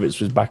favorites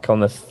was back on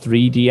the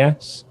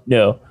 3DS.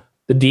 No,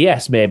 the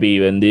DS maybe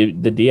even, the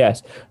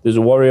DS. There's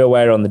a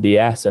WarioWare on the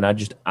DS, and I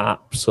just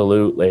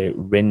absolutely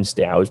rinsed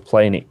it. I was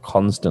playing it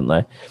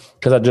constantly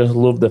because I just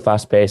love the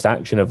fast-paced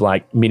action of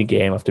like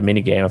minigame after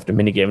minigame after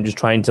minigame, and just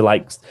trying to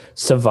like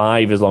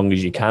survive as long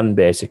as you can,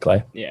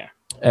 basically. Yeah.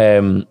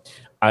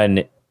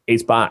 And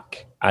it's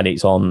back, and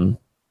it's on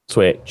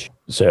Switch,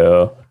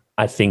 so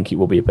I think it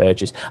will be a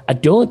purchase. I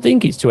don't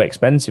think it's too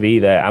expensive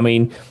either. I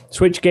mean,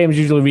 Switch games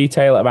usually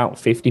retail at about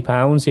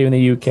 £50 here in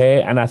the UK,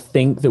 and I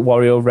think that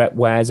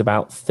WarioWare's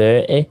about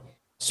 $30.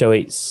 So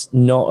it's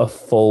not a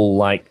full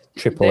like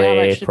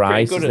AAA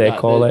price, as they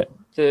call it.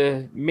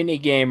 The mini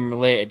game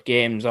related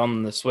games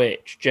on the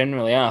Switch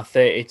generally are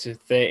 30 to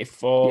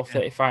 34,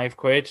 35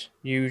 quid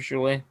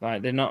usually.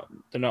 Like they're not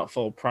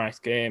full price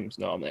games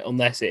normally,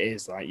 unless it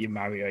is like your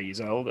Mario, your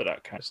Zelda,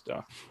 that kind of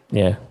stuff.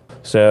 Yeah.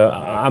 So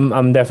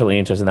I'm definitely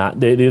interested in that.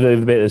 The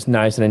other bit that's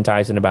nice and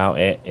enticing about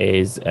it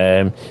is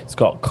it's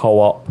got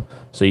co-op,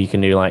 so you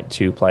can do like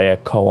 2-player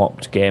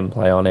co-opt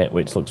gameplay on it,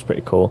 which looks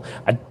pretty cool.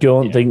 I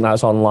don't think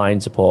that's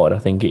online supported. I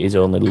think it is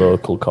only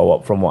local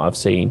co-op from what I've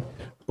seen,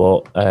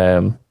 but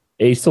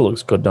it still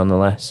looks good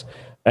nonetheless.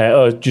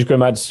 Just going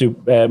back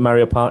to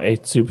Mario Party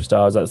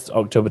Superstars, that's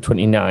October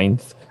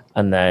 29th.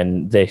 And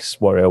then this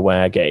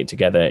WarioWare Get It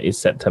Together is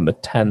September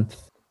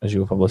 10th, as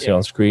you'll probably see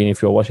on screen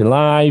if you're watching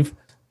live.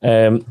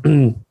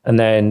 And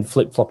then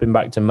flip-flopping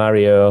back to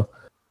Mario.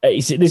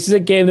 This is a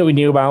game that we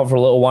knew about for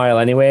a little while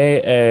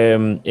anyway.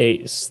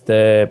 It's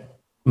the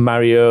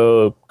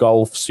Mario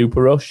Golf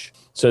Super Rush.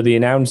 So they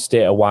announced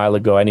it a while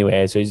ago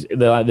anyway. So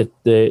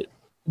the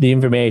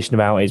information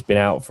about it's been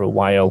out for a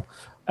while.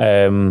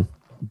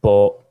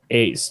 But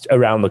it's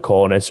around the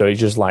corner, so it's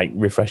just like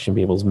refreshing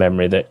people's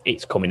memory that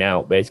it's coming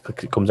out. Basically,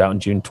 it comes out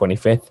on June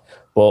 25th.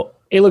 But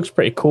it looks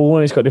pretty cool,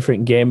 and it's got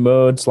different game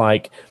modes.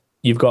 Like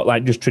you've got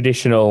like just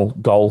traditional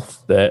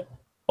golf that,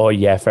 oh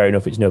yeah, fair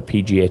enough, it's no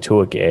PGA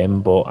Tour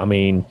game, but I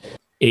mean,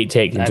 it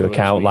takes into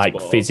account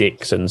like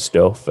physics and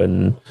stuff.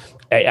 And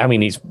I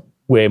mean, it's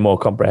way more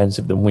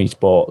comprehensive than Wii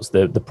Sports,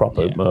 the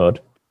proper Yeah. mode.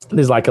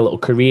 There's like a little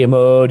career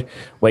mode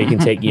where you can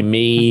take your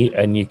Mii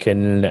and you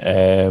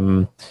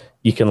can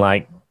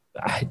like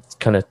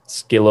kind of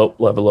skill up,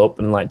 level up,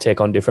 and like take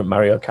on different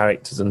Mario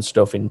characters and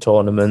stuff in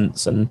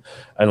tournaments and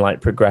like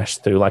progress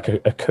through like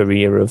a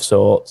career of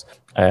sorts.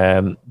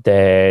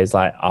 There's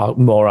like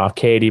more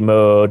arcadey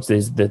modes.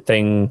 There's the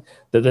thing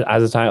that,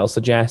 as the title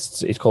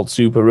suggests, it's called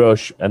Super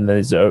Rush, and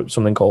there's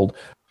something called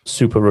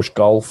Super Rush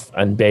Golf,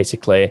 and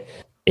basically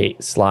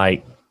it's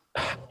like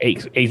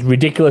it's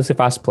ridiculously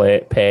fast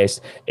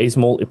paced. It's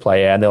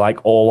multiplayer, and they're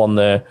like all on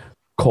the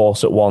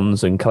course at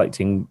once and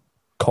collecting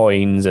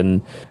coins,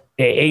 and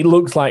it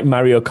looks like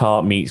Mario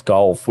Kart meets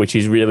golf, which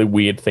is a really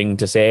weird thing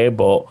to say,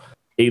 but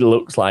it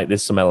looks like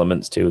there's some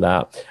elements to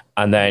that.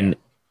 And then,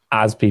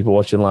 as people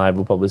watching live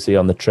will probably see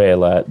on the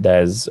trailer,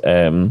 there's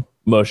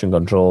motion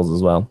controls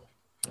as well,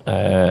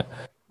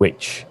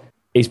 which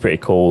is pretty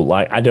cool.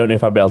 Like, I don't know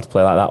if I'd be able to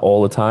play like that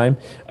all the time.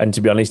 And to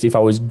be honest, if I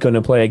was going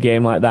to play a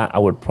game like that, I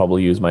would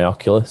probably use my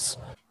Oculus.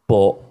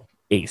 But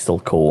it's still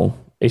cool.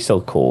 It's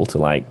still cool to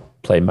like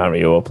play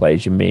Mario or play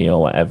as your Mii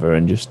or whatever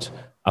and just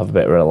have a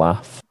bit of a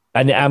laugh.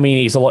 And I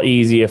mean, it's a lot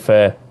easier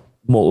for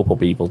multiple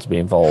people to be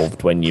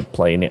involved when you're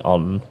playing it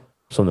on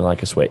something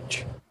like a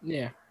Switch.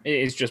 Yeah, it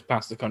is just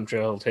pass the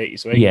control, take your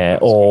swing. Yeah,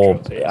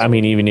 or I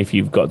mean, even if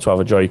you've got to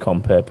have a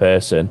Joy-Con per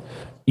person,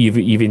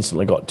 you've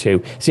instantly got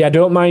two. See, I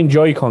don't mind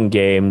Joy-Con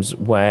games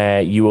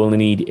where you only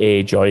need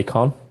a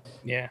Joy-Con.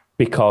 Yeah.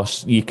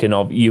 Because you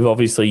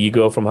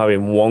go from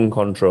having one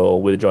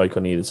control with a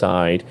Joy-Con either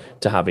side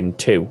to having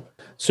two.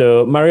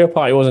 So Mario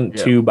Party wasn't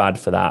too bad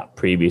for that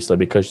previously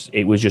because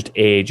it was just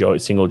a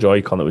single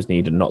Joy-Con that was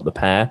needed, not the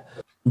pair.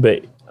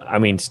 But I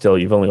mean, still,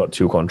 you've only got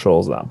two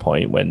controls at that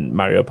point when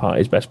Mario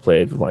Party is best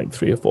played with like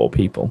 3 or 4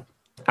 people.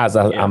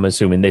 I'm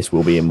assuming this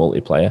will be in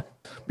multiplayer.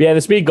 But yeah, the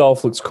speed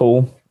golf looks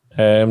cool.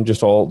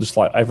 Just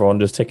like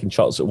everyone just taking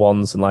shots at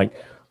once and like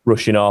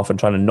rushing off and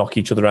trying to knock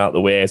each other out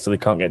the way so they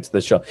can't get to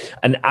the shot.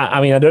 And I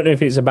mean, I don't know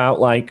if it's about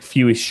like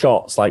fewest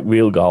shots like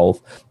real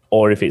golf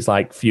or if it's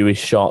like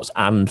fewest shots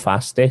and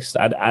fastest.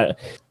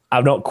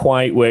 I've not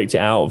quite worked it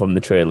out from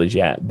the trailers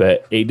yet,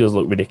 but it does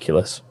look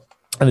ridiculous.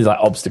 And there's like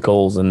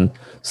obstacles and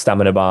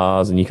stamina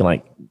bars, and you can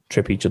like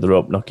trip each other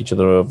up, knock each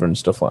other over, and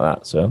stuff like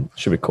that. So it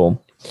should be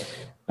cool.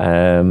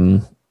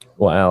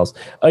 What else?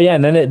 Oh yeah,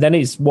 and then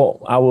it's what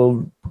I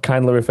will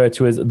kindly refer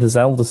to as the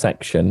Zelda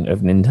section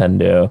of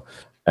Nintendo.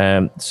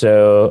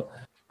 So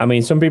I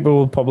mean, some people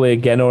will probably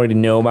again already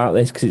know about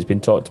this because it's been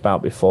talked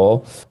about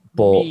before.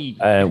 But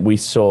we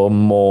saw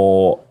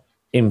more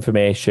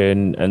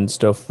information and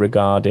stuff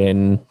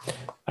regarding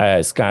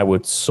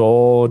Skyward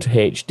Sword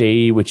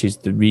HD, which is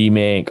the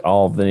remake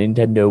of the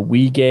Nintendo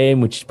Wii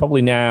game, which is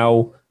probably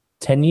now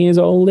 10 years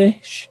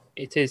oldish.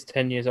 It is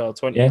 10 years old,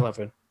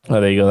 2011. Yeah. Oh,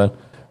 there you go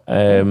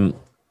then.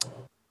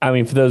 I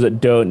mean, for those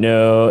that don't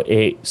know,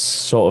 it's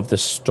sort of the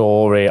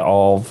story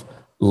of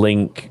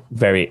Link,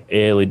 very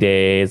early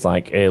days,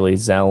 like early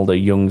Zelda,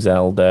 young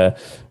Zelda.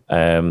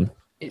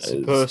 It's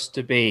supposed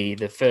to be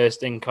the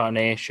first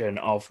incarnation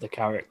of the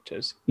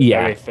characters.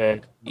 Yeah.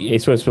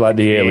 It's supposed to be like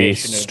the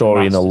earliest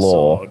story in the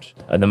lore.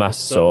 And the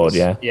Master Sword,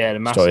 yeah. Yeah, the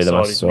Master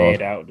Sword is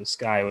made out of the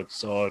Skyward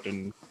Sword,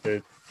 and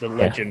the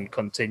legend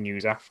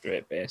continues after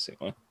it,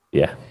 basically.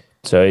 Yeah.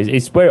 So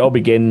it's where it all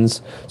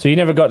begins. So you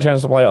never got a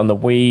chance to play it on the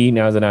Wii.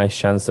 Now's a nice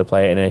chance to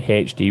play it in a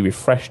HD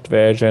refreshed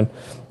version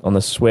on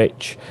the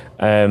Switch.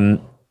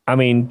 I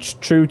mean,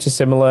 true to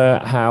similar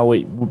how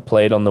it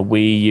played on the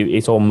Wii,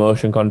 it's all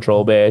motion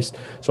control based.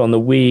 So on the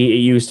Wii, it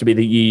used to be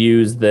that you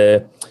used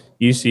to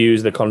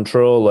use the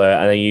controller,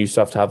 and then you used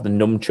to have the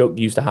nunchuck.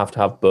 You used to have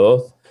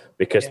both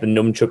because the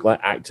nunchuck like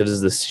acted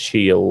as the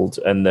shield,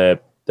 and the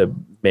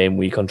main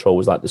Wii control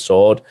was like the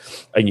sword.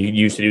 And you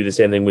used to do the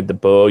same thing with the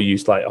bow. You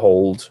used to like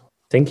hold.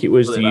 I think it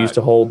was you used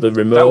to hold the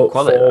remote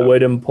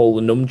forward and pull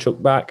the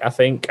nunchuck back. I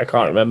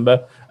can't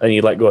remember. And then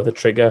you let go of the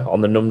trigger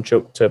on the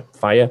nunchuck to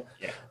fire.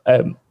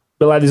 Yeah.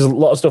 But like, there's a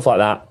lot of stuff like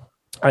that,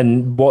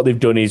 and what they've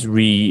done is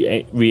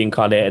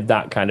reincarnated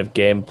that kind of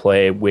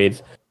gameplay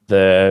with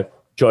the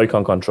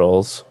Joy-Con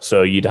controls.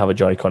 So you'd have a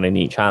Joy-Con in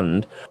each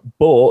hand.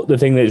 But the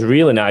thing that's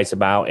really nice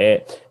about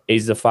it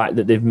is the fact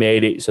that they've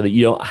made it so that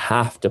you don't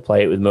have to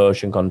play it with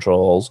motion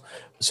controls.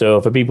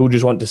 So for people who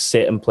just want to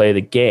sit and play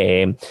the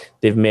game,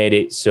 they've made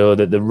it so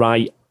that the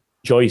right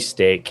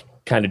joystick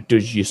kind of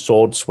does your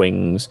sword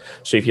swings.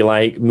 So if you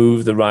like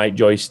move the right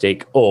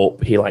joystick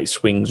up, he like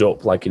swings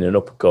up like in an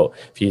uppercut.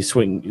 If you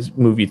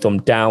move your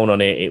thumb down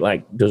on it, it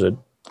like does a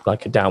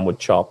downward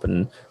chop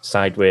and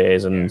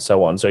sideways and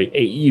so on. So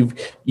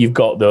you've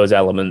got those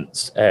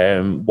elements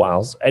and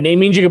it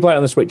means you can play it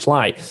on the Switch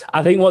Lite.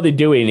 I think what they're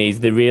doing is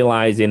they're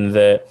realizing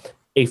that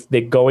if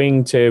they're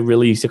going to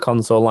release a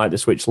console like the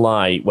Switch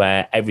Lite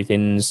where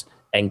everything's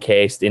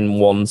encased in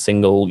one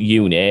single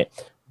unit,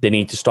 they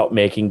need to stop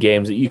making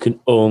games that you can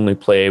only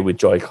play with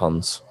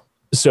Joy-Cons.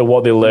 So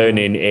what they're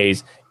learning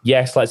is,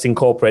 yes, let's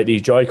incorporate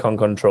these Joy-Con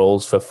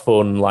controls for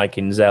fun, like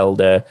in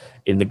Zelda,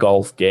 in the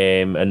golf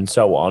game, and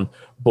so on.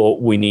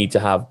 but we need to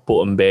have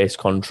button-based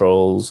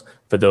controls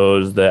for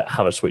those that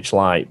have a Switch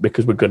Lite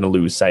because we're going to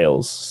lose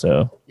sales.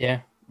 So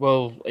Yeah.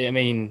 Well, I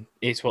mean,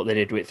 it's what they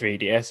did with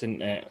 3DS,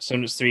 isn't it? As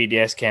soon as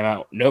 3DS came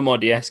out, no more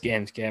DS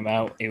games came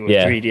out. It was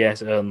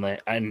 3DS only,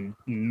 and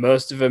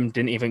most of them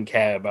didn't even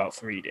care about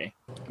 3D.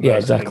 Yeah,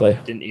 exactly.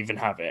 Didn't even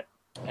have it,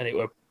 and it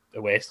was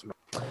a waste.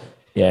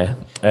 Yeah.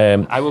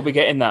 I will be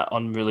getting that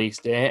on release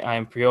day. I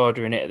am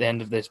pre-ordering it at the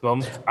end of this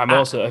month. I'm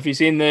also. Have you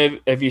seen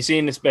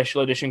the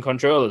special edition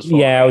controllers?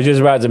 I was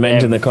just about to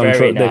mention the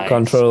very The nice.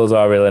 controls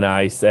are really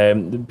nice.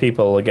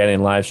 People again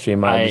in live stream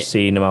might have just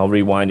seen them. I'll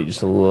rewind it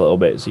just a little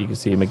bit so you can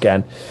see them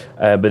again.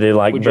 But they're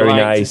like Would very you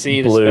like nice to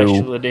see blue. the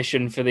special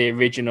edition for the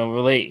original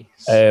release?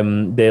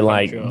 They're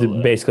like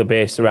basically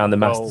based around the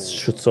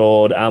Master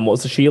Sword and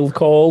what's the shield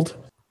called?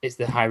 It's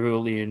the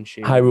Hyrulean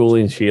Shield.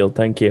 Hyrulean Shield,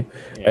 thank you.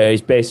 Yeah.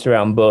 It's based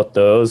around both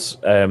those,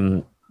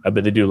 but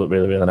they do look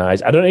really, really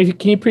nice. I don't know if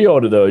can you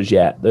pre-order those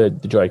yet, the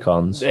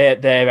Joy-Cons?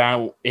 They're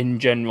out in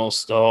general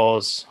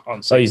stores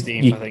on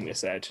 16th, I think they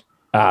said.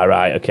 Ah,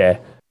 right,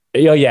 okay.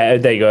 Oh, yeah,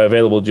 there you go.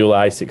 Available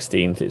July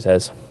 16th, it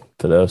says,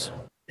 for those.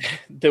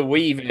 The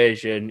Wii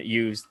version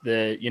used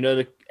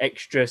the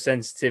extra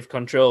sensitive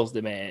controls they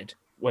made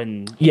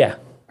when... Yeah.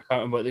 I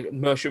can't remember, the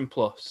Motion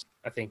Plus,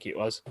 I think it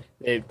was.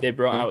 They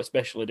brought out a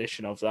special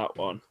edition of that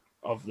one,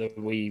 of the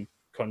Wii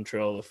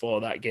controller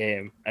for that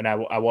game, and I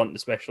want the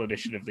special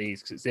edition of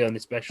these because it's the only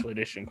special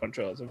edition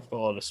controllers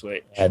for the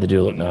Switch. Yeah, they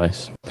do look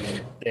nice.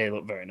 They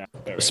look very nice.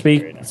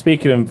 Very nice.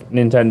 Speaking of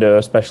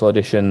Nintendo special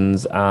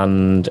editions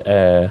and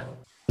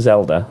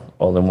Zelda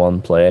all in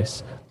one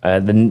place,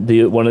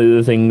 the one of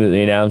the things that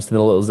they announced in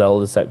the little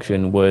Zelda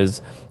section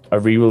was a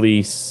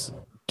re-release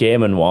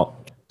Game & Watch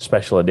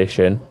special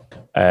edition.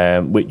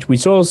 Which we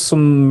saw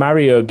some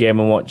Mario Game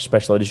 & Watch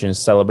special editions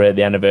celebrate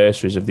the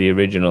anniversaries of the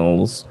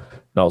originals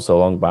not so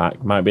long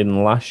back. Might have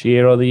been last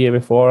year or the year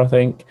before, I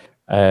think.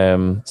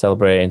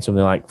 Celebrating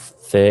something like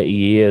 30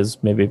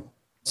 years, maybe,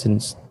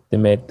 since they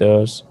made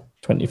those.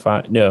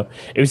 25. No,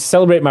 it was to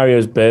celebrate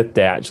Mario's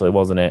birthday, actually,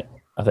 wasn't it?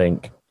 I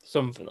think.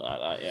 Something like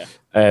that,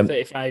 yeah.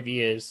 35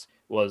 years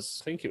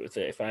was, I think it was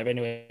 35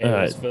 anyway. It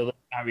was for the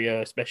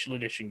Mario special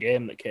edition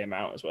game that came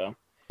out as well.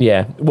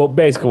 Yeah, well,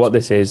 basically what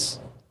this is,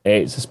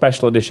 it's a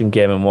special edition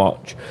Game &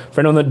 Watch.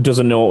 For anyone that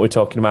doesn't know what we're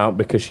talking about,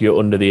 because you're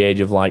under the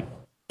age of like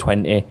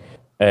 20,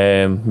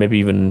 maybe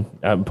even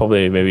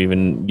maybe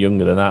even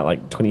younger than that,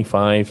 like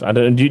 25. I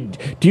don't know.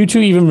 Do you two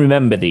even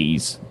remember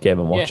these Game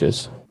 &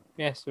 Watches?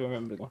 Yes, we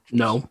remember them.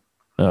 No.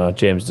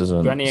 James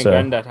doesn't. Granny and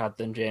Grandad had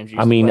them, James.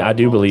 I mean, I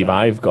do believe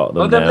I've got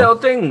them. Oh, them little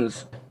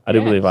things. I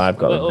do believe I've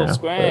got them now. Little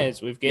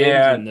squares with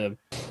games in them.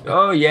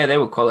 Oh, yeah, they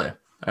were quality.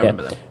 I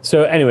remember them.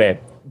 So anyway,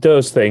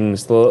 those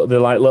things, they're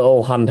like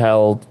little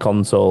handheld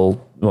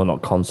console, well,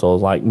 not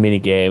consoles, like mini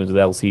games with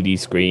LCD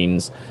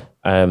screens.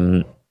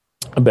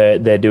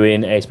 But they're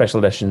doing a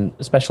special edition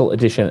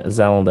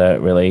Zelda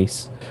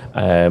release.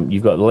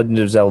 You've got The Legend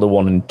of Zelda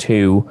 1 and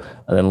 2,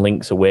 and then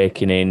Link's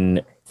Awakening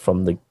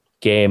from the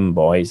Game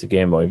Boy. It's the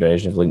Game Boy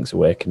version of Link's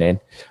Awakening.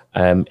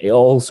 It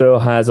also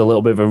has a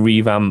little bit of a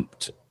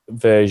revamped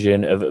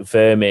version of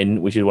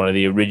Vermin, which is one of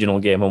the original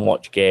Game &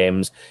 Watch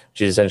games,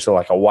 which is essentially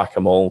like a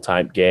whack-a-mole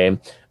type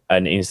game.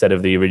 And instead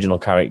of the original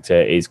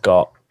character, it's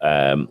got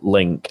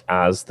Link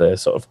as the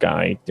sort of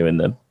guy doing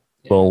the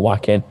ball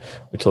whacking,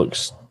 which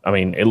looks, I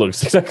mean, it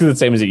looks exactly the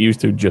same as it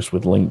used to, just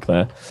with Link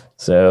there.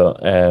 So,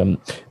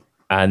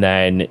 and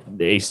then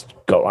it's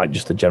got like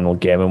just the general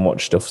Game &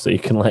 Watch stuff, so you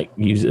can like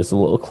use it as a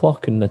little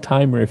clock and a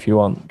timer if you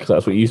want, because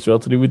that's what you used to be able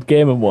to do with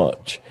Game &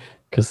 Watch,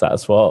 because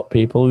that's what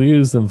people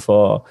use them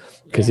for.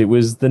 Because it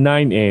was the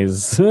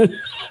 90s,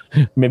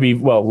 maybe,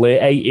 well, late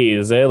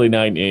 80s, early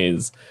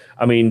 90s.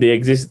 I mean, the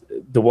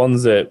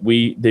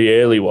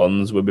early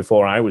ones were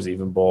before I was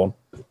even born,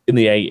 in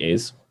the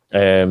 80s.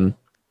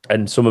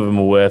 And some of them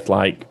are worth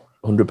like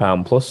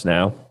 £100 plus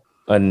now.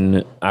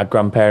 And our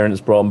grandparents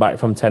brought them back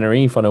from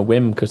Tenerife on a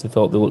whim because they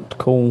thought they looked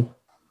cool.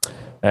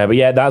 But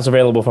yeah, that's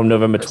available from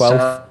November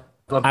 12th.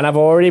 And I've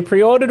already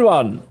pre-ordered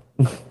one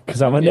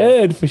because I'm a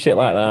nerd for shit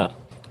like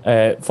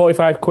that.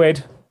 45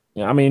 quid.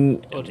 I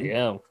mean,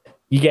 you're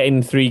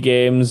getting 3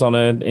 games on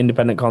an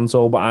independent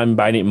console, but I'm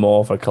buying it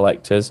more for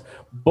collectors.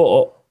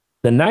 But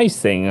the nice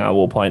thing I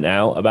will point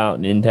out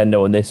about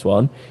Nintendo and this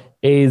one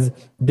is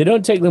they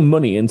don't take the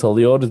money until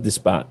the order's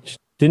dispatched.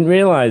 Didn't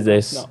realise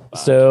this.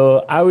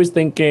 So I was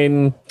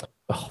thinking,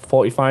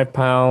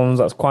 £45,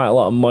 that's quite a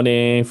lot of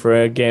money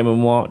for a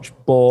Game & Watch,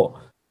 but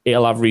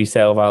it'll have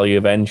resale value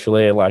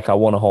eventually. Like, I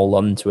want to hold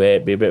on to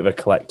it, be a bit of a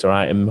collector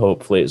item,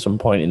 hopefully at some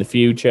point in the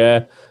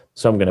future.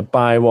 So I'm going to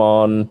buy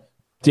one.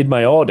 Did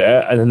my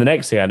order, and then the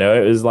next thing I know,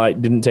 it was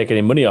like, didn't take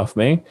any money off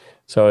me.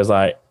 So I was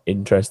like,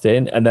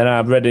 interesting. And then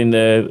I've read in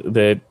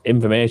the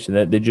information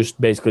that they just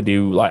basically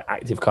do like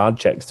active card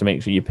checks to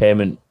make sure your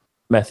payment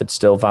method's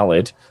still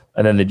valid.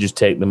 And then they just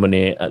take the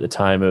money at the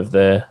time of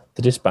the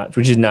dispatch,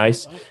 which is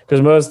nice.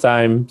 Because most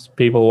times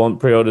people want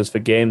pre-orders for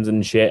games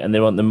and shit, and they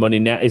want the money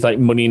now. It's like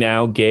money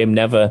now, game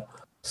never.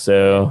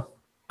 So,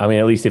 I mean,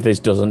 at least if this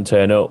doesn't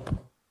turn up,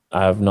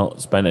 I have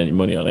not spent any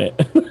money on it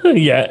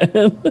yet.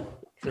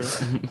 True.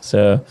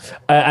 So,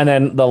 and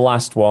then the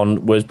last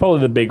one was probably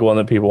the big one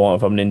that people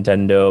want from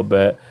Nintendo,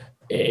 but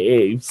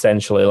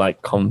essentially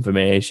like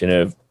confirmation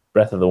of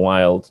Breath of the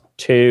Wild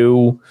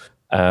 2.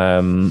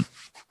 I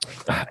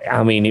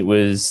mean, it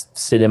was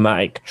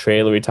cinematic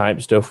trailery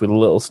type stuff with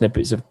little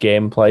snippets of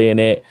gameplay in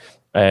it.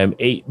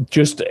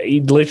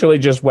 It literally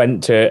just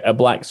went to a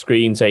black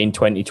screen saying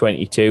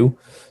 2022.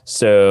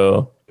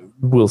 So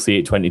we'll see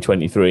it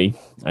 2023,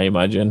 I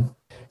imagine.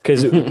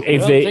 Because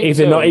if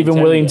they're not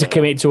even willing to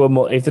commit to a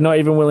month, if they're not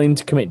even willing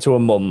to commit to a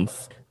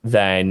month,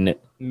 then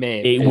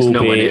Maybe.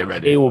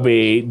 it will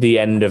be the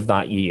end of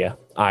that year,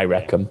 I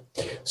reckon.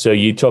 So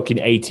you're talking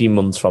 18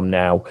 months from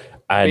now,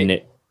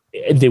 and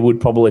they would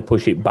probably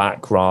push it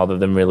back rather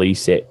than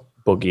release it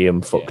buggy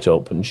and fucked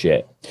up and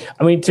shit.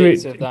 I mean,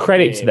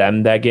 credit to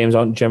them, their games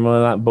aren't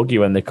generally that buggy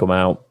when they come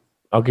out.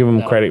 I'll give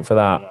them credit for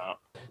that.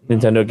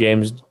 Nintendo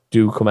games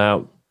do come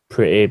out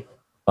pretty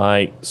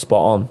like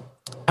spot on.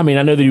 I mean,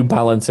 I know they do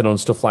balancing on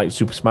stuff like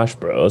Super Smash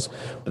Bros,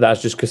 but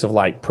that's just because of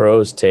like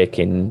pros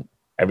taking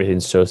everything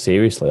so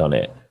seriously on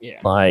it. Yeah.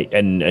 Like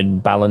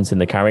and balancing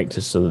the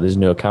characters so that there's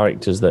no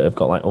characters that have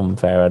got like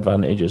unfair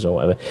advantages or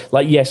whatever.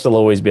 Like, yes, there'll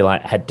always be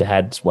like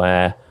head-to-heads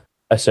where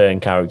a certain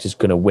character's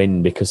going to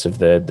win because of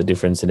the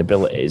difference in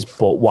abilities.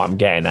 But what I'm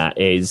getting at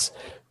is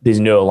there's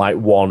no like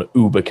one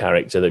uber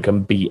character that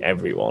can beat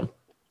everyone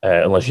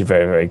unless you're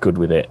very, very good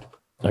with it,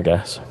 I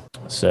guess.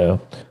 So,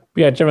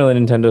 but yeah, generally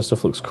Nintendo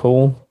stuff looks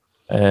cool.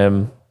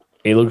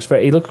 It looks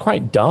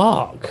quite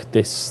dark.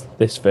 This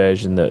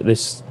version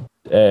this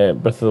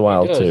Breath of the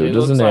Wild 2, doesn't it?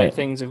 Looks like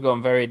things have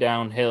gone very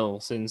downhill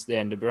since the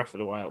end of Breath of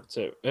the Wild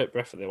 2.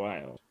 Breath of the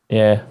Wild.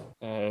 Yeah.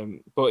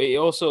 But it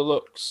also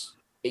looks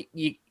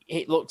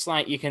it looks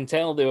like you can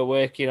tell they were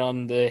working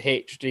on the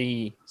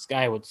HD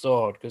Skyward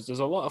Sword because there's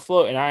a lot of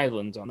floating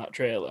islands on that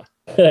trailer.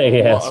 Yeah,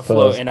 a lot of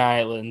floating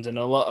islands and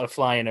a lot of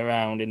flying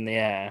around in the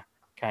air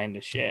kind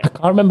of shit. I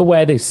can't remember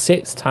where this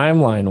sits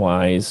timeline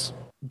wise.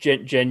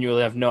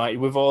 Genuinely have no idea.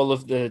 With all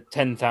of the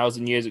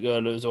 10,000 years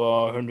ago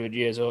or 100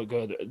 years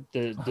ago,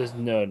 there's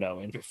no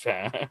knowing, to be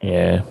fair.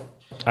 Yeah.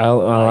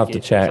 I'll have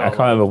to check. I can't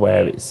remember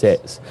where it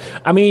sits.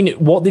 I mean,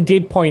 what they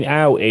did point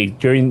out is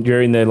during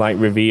the like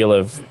reveal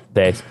of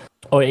this.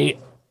 I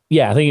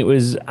think it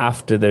was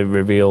after they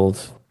revealed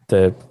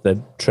the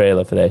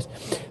trailer for this.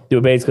 They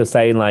were basically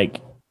saying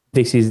like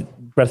this is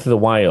Breath of the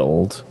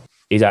Wild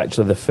is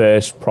actually the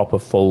first proper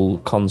full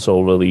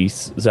console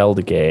release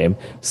Zelda game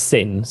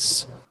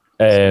since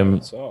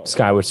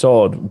Skyward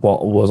Sword,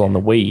 what was on the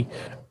Wii,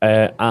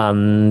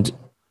 and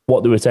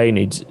what they were saying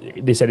is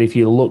they said if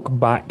you look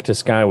back to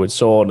Skyward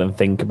Sword and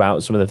think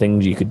about some of the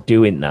things you could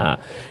do in that,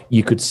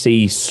 you could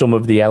see some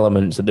of the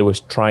elements that they were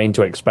trying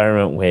to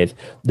experiment with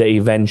that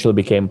eventually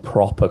became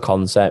proper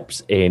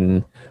concepts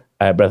in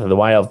Breath of the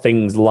Wild.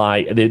 Things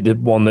like the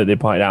one that they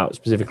pointed out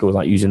specifically was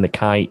like using the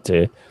kite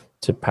to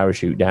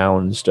parachute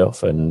down and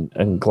stuff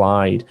and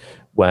glide,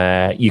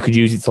 where you could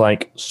use it to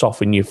like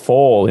soften your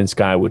fall in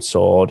Skyward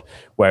Sword,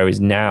 whereas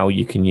now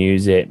you can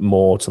use it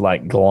more to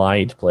like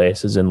glide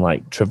places and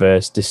like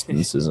traverse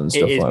distances and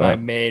stuff like that. It is my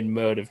main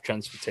mode of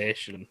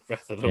transportation,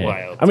 Breath of the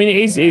Wild. I mean,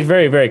 it's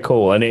very, very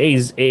cool, and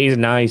it is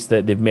nice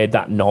that they've made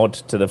that nod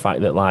to the fact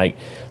that like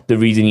the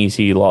reason you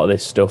see a lot of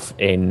this stuff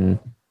in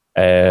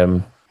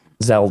in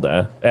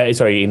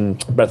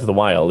Breath of the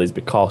Wild is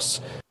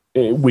because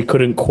we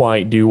couldn't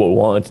quite do what we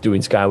wanted to do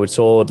in Skyward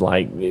Sword.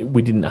 Like,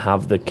 we didn't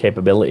have the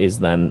capabilities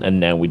then, and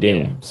now we do.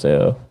 Yeah.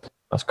 So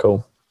that's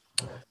cool.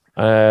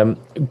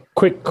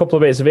 Quick couple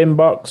of bits of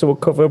inbox we'll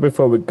cover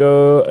before we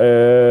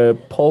go.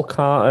 Paul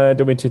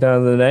Carter,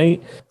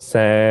 W2008,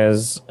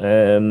 says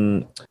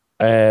so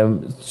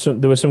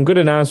there were some good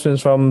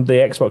announcements from the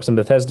Xbox and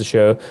Bethesda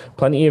show.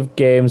 Plenty of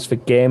games for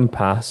Game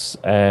Pass,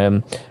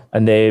 and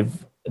they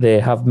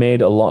have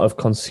made a lot of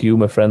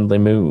consumer-friendly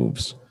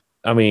moves.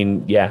 I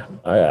mean, yeah,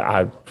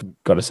 I've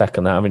got to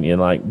second that, haven't you?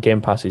 Like,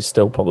 Game Pass is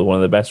still probably one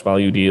of the best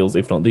value deals,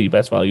 if not the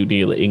best value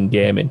deal in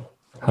gaming,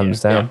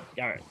 hands down.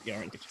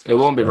 Guaranteed. It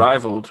won't be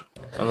rivaled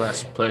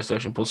unless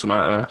PlayStation pulls some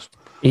out of us.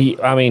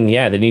 I mean,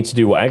 yeah, they need to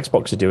do what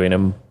Xbox are doing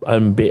and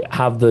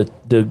have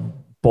the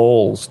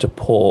balls to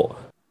put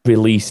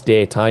release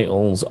day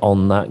titles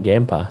on that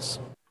Game Pass.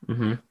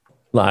 Mm-hmm.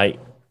 Like,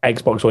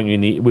 Xbox want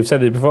you we've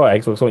said it before,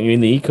 Xbox want you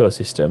in the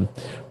ecosystem.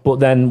 But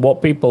then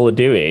what people are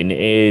doing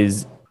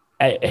is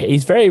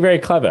it's very, very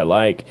clever.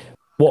 Like,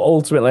 what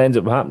ultimately ends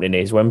up happening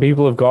is when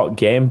people have got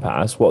Game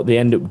Pass, what they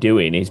end up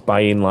doing is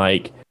buying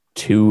like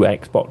 2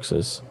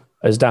 Xboxes.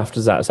 As daft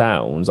as that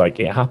sounds, like,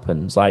 it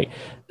happens. Like,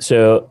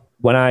 so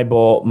when I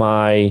bought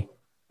my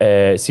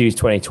Series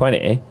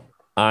 2020,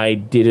 I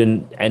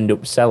didn't end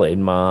up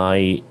selling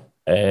my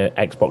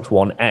Xbox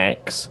One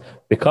X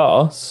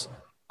because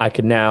I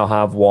can now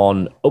have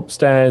one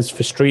upstairs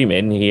for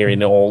streaming here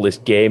in all this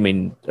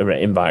gaming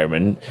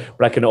environment,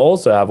 but I can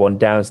also have one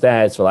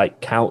downstairs for like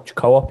couch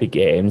co-op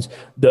games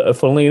that are,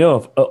 funnily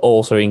enough, are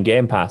also in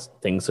Game Pass.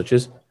 Things such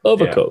as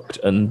Overcooked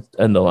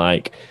and the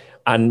like.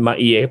 And my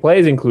EA Play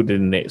is included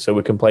in it, so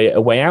we can play it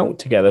A Way Out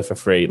together for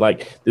free.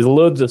 Like, there's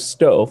loads of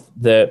stuff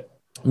that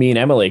me and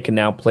Emily can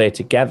now play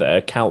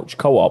together, couch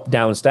co-op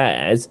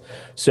downstairs.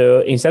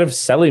 So instead of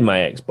selling my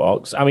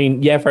Xbox, I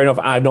mean, yeah, fair enough.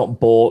 I've not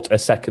bought a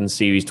second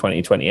Series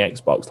 2020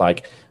 Xbox,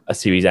 like a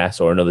Series S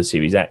or another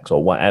Series X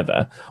or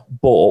whatever.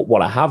 But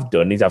what I have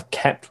done is I've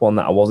kept one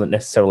that I wasn't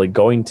necessarily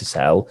going to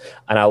sell,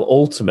 and I'll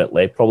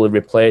ultimately probably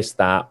replace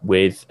that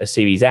with a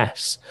Series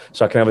S.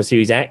 So I can have a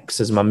Series X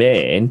as my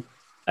main,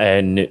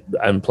 and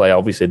play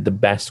obviously the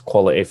best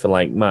quality for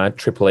like my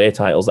AAA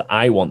titles that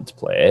I want to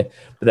play,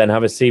 but then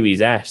have a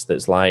Series S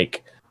that's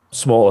like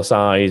smaller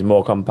size,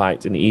 more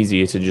compact, and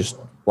easier to just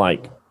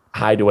like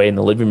hide away in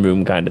the living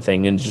room kind of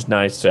thing, and just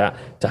nice to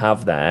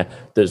have there.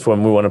 That's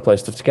when we want to play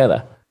stuff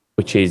together,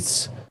 which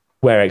is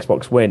where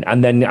Xbox win.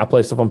 And then I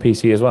play stuff on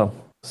PC as well.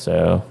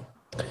 So,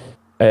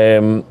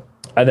 and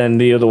then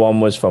the other one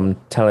was from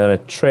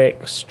Taliana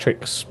Trix.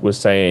 Trix was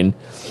saying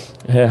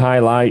her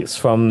highlights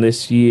from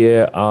this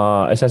year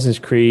are Assassin's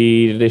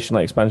Creed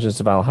additional expansions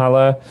to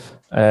Valhalla.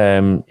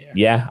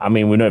 Yeah, I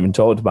mean, we've not even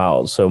talked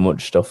about so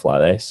much stuff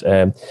like this.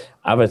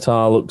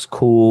 Avatar looks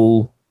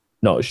cool.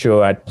 Not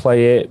sure I'd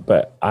play it,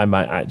 but I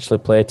might actually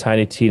play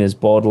Tiny Tina's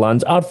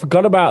Borderlands. I'd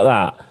forgot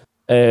about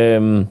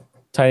that.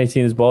 Tiny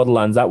Tina's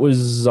Borderlands, that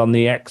was on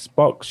the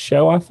Xbox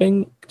show, I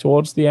think,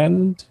 towards the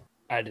end.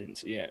 I didn't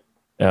see it.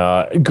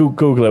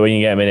 Google it when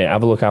you get a minute.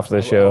 Have a look after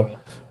the show.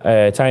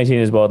 Tiny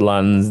Tina's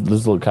Borderlands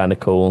does look kind of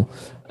cool.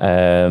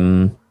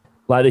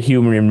 Like the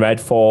humor in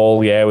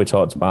Redfall, yeah, we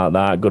talked about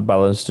that. Good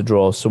balance to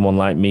draw someone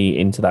like me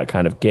into that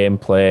kind of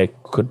gameplay.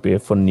 Could be a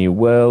fun new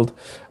world.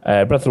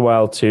 Breath of the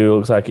Wild 2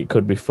 looks like it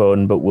could be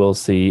fun, but we'll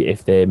see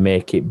if they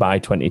make it by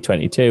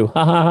 2022.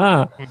 Ha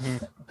ha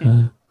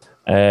ha.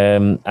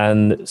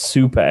 And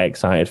super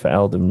excited for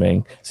Elden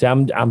Ring. See,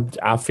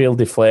 I feel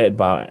deflated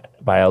by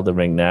Elden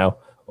Ring now.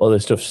 Other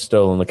stuff's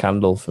stolen the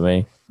candle for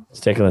me.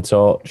 It's taken the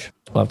torch.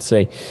 We'll have to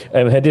see.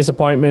 Her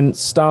disappointment,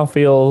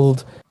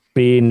 Starfield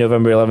being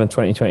November 11,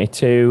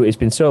 2022. It's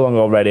been so long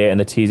already, and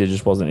the teaser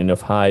just wasn't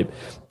enough hype.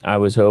 I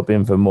was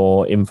hoping for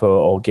more info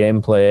or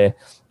gameplay.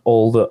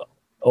 All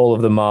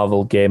of the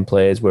Marvel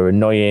gameplays were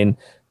annoying,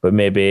 but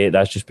maybe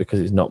that's just because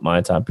it's not my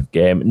type of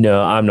game.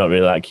 No, I'm not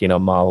really that keen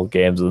on Marvel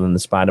games other than the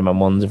Spider-Man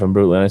ones, if I'm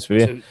brutally honest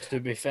with you.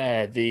 To be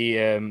fair,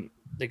 the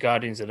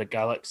Guardians of the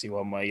Galaxy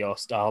one where you're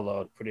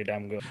Star-Lord, pretty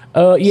damn good.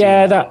 Oh,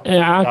 yeah,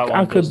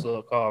 I could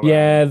look all right.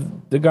 Yeah,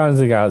 the Guardians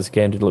of the Galaxy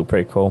game did look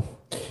pretty cool.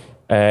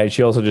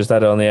 She also just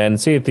added on the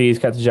end, Sea of Thieves,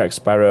 Captain Jack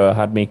Sparrow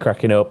had me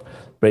cracking up,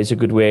 but it's a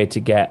good way to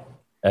get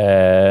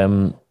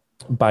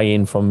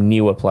buy-in from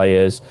newer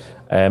players.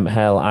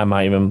 Hell, I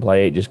might even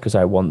play it just because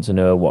I want to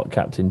know what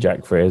Captain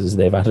Jack phrases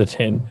they've added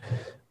in.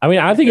 I mean,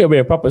 I think it'll be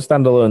a proper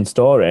standalone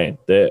story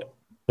that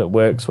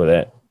works with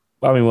it.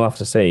 I mean, we'll have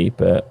to see,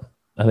 but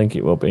I think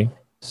it will be.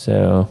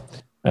 So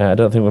I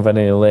don't think we've had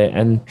any late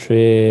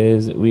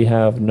entries. We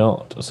have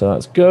not, so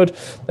that's good.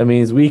 That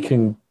means we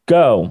can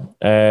go.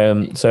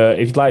 So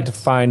if you'd like to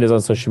find us on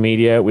social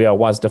media, we are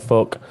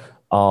WasdaFuck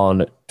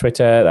on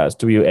Twitter. That's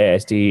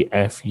WASDFUQ.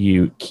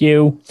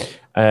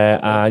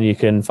 And you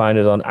can find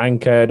us on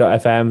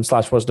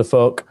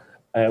anchor.fm/WasdaFuck,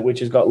 which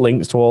has got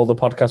links to all the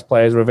podcast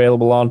players we're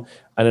available on,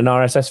 and an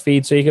RSS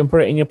feed so you can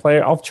put it in your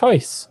player of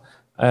choice.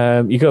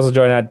 You can also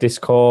join our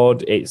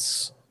Discord.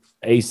 It's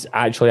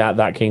actually at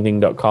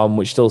thatkingthing.com,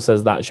 which still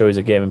says that show is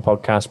a gaming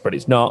podcast, but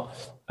it's not.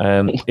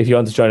 If you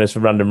want to join us for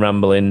Random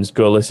Ramblings,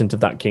 go listen to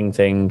That King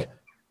Thing.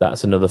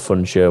 That's another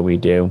fun show we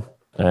do.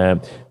 We'll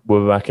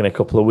be back in a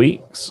couple of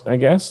weeks, I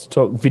guess, to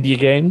talk video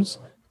games.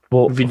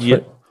 But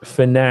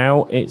for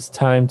now, it's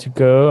time to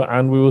go,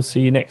 and we will see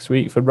you next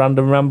week for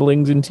Random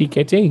Ramblings in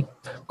TKT.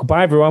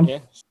 Goodbye, everyone.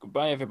 Yes.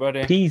 Goodbye,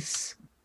 everybody. Peace.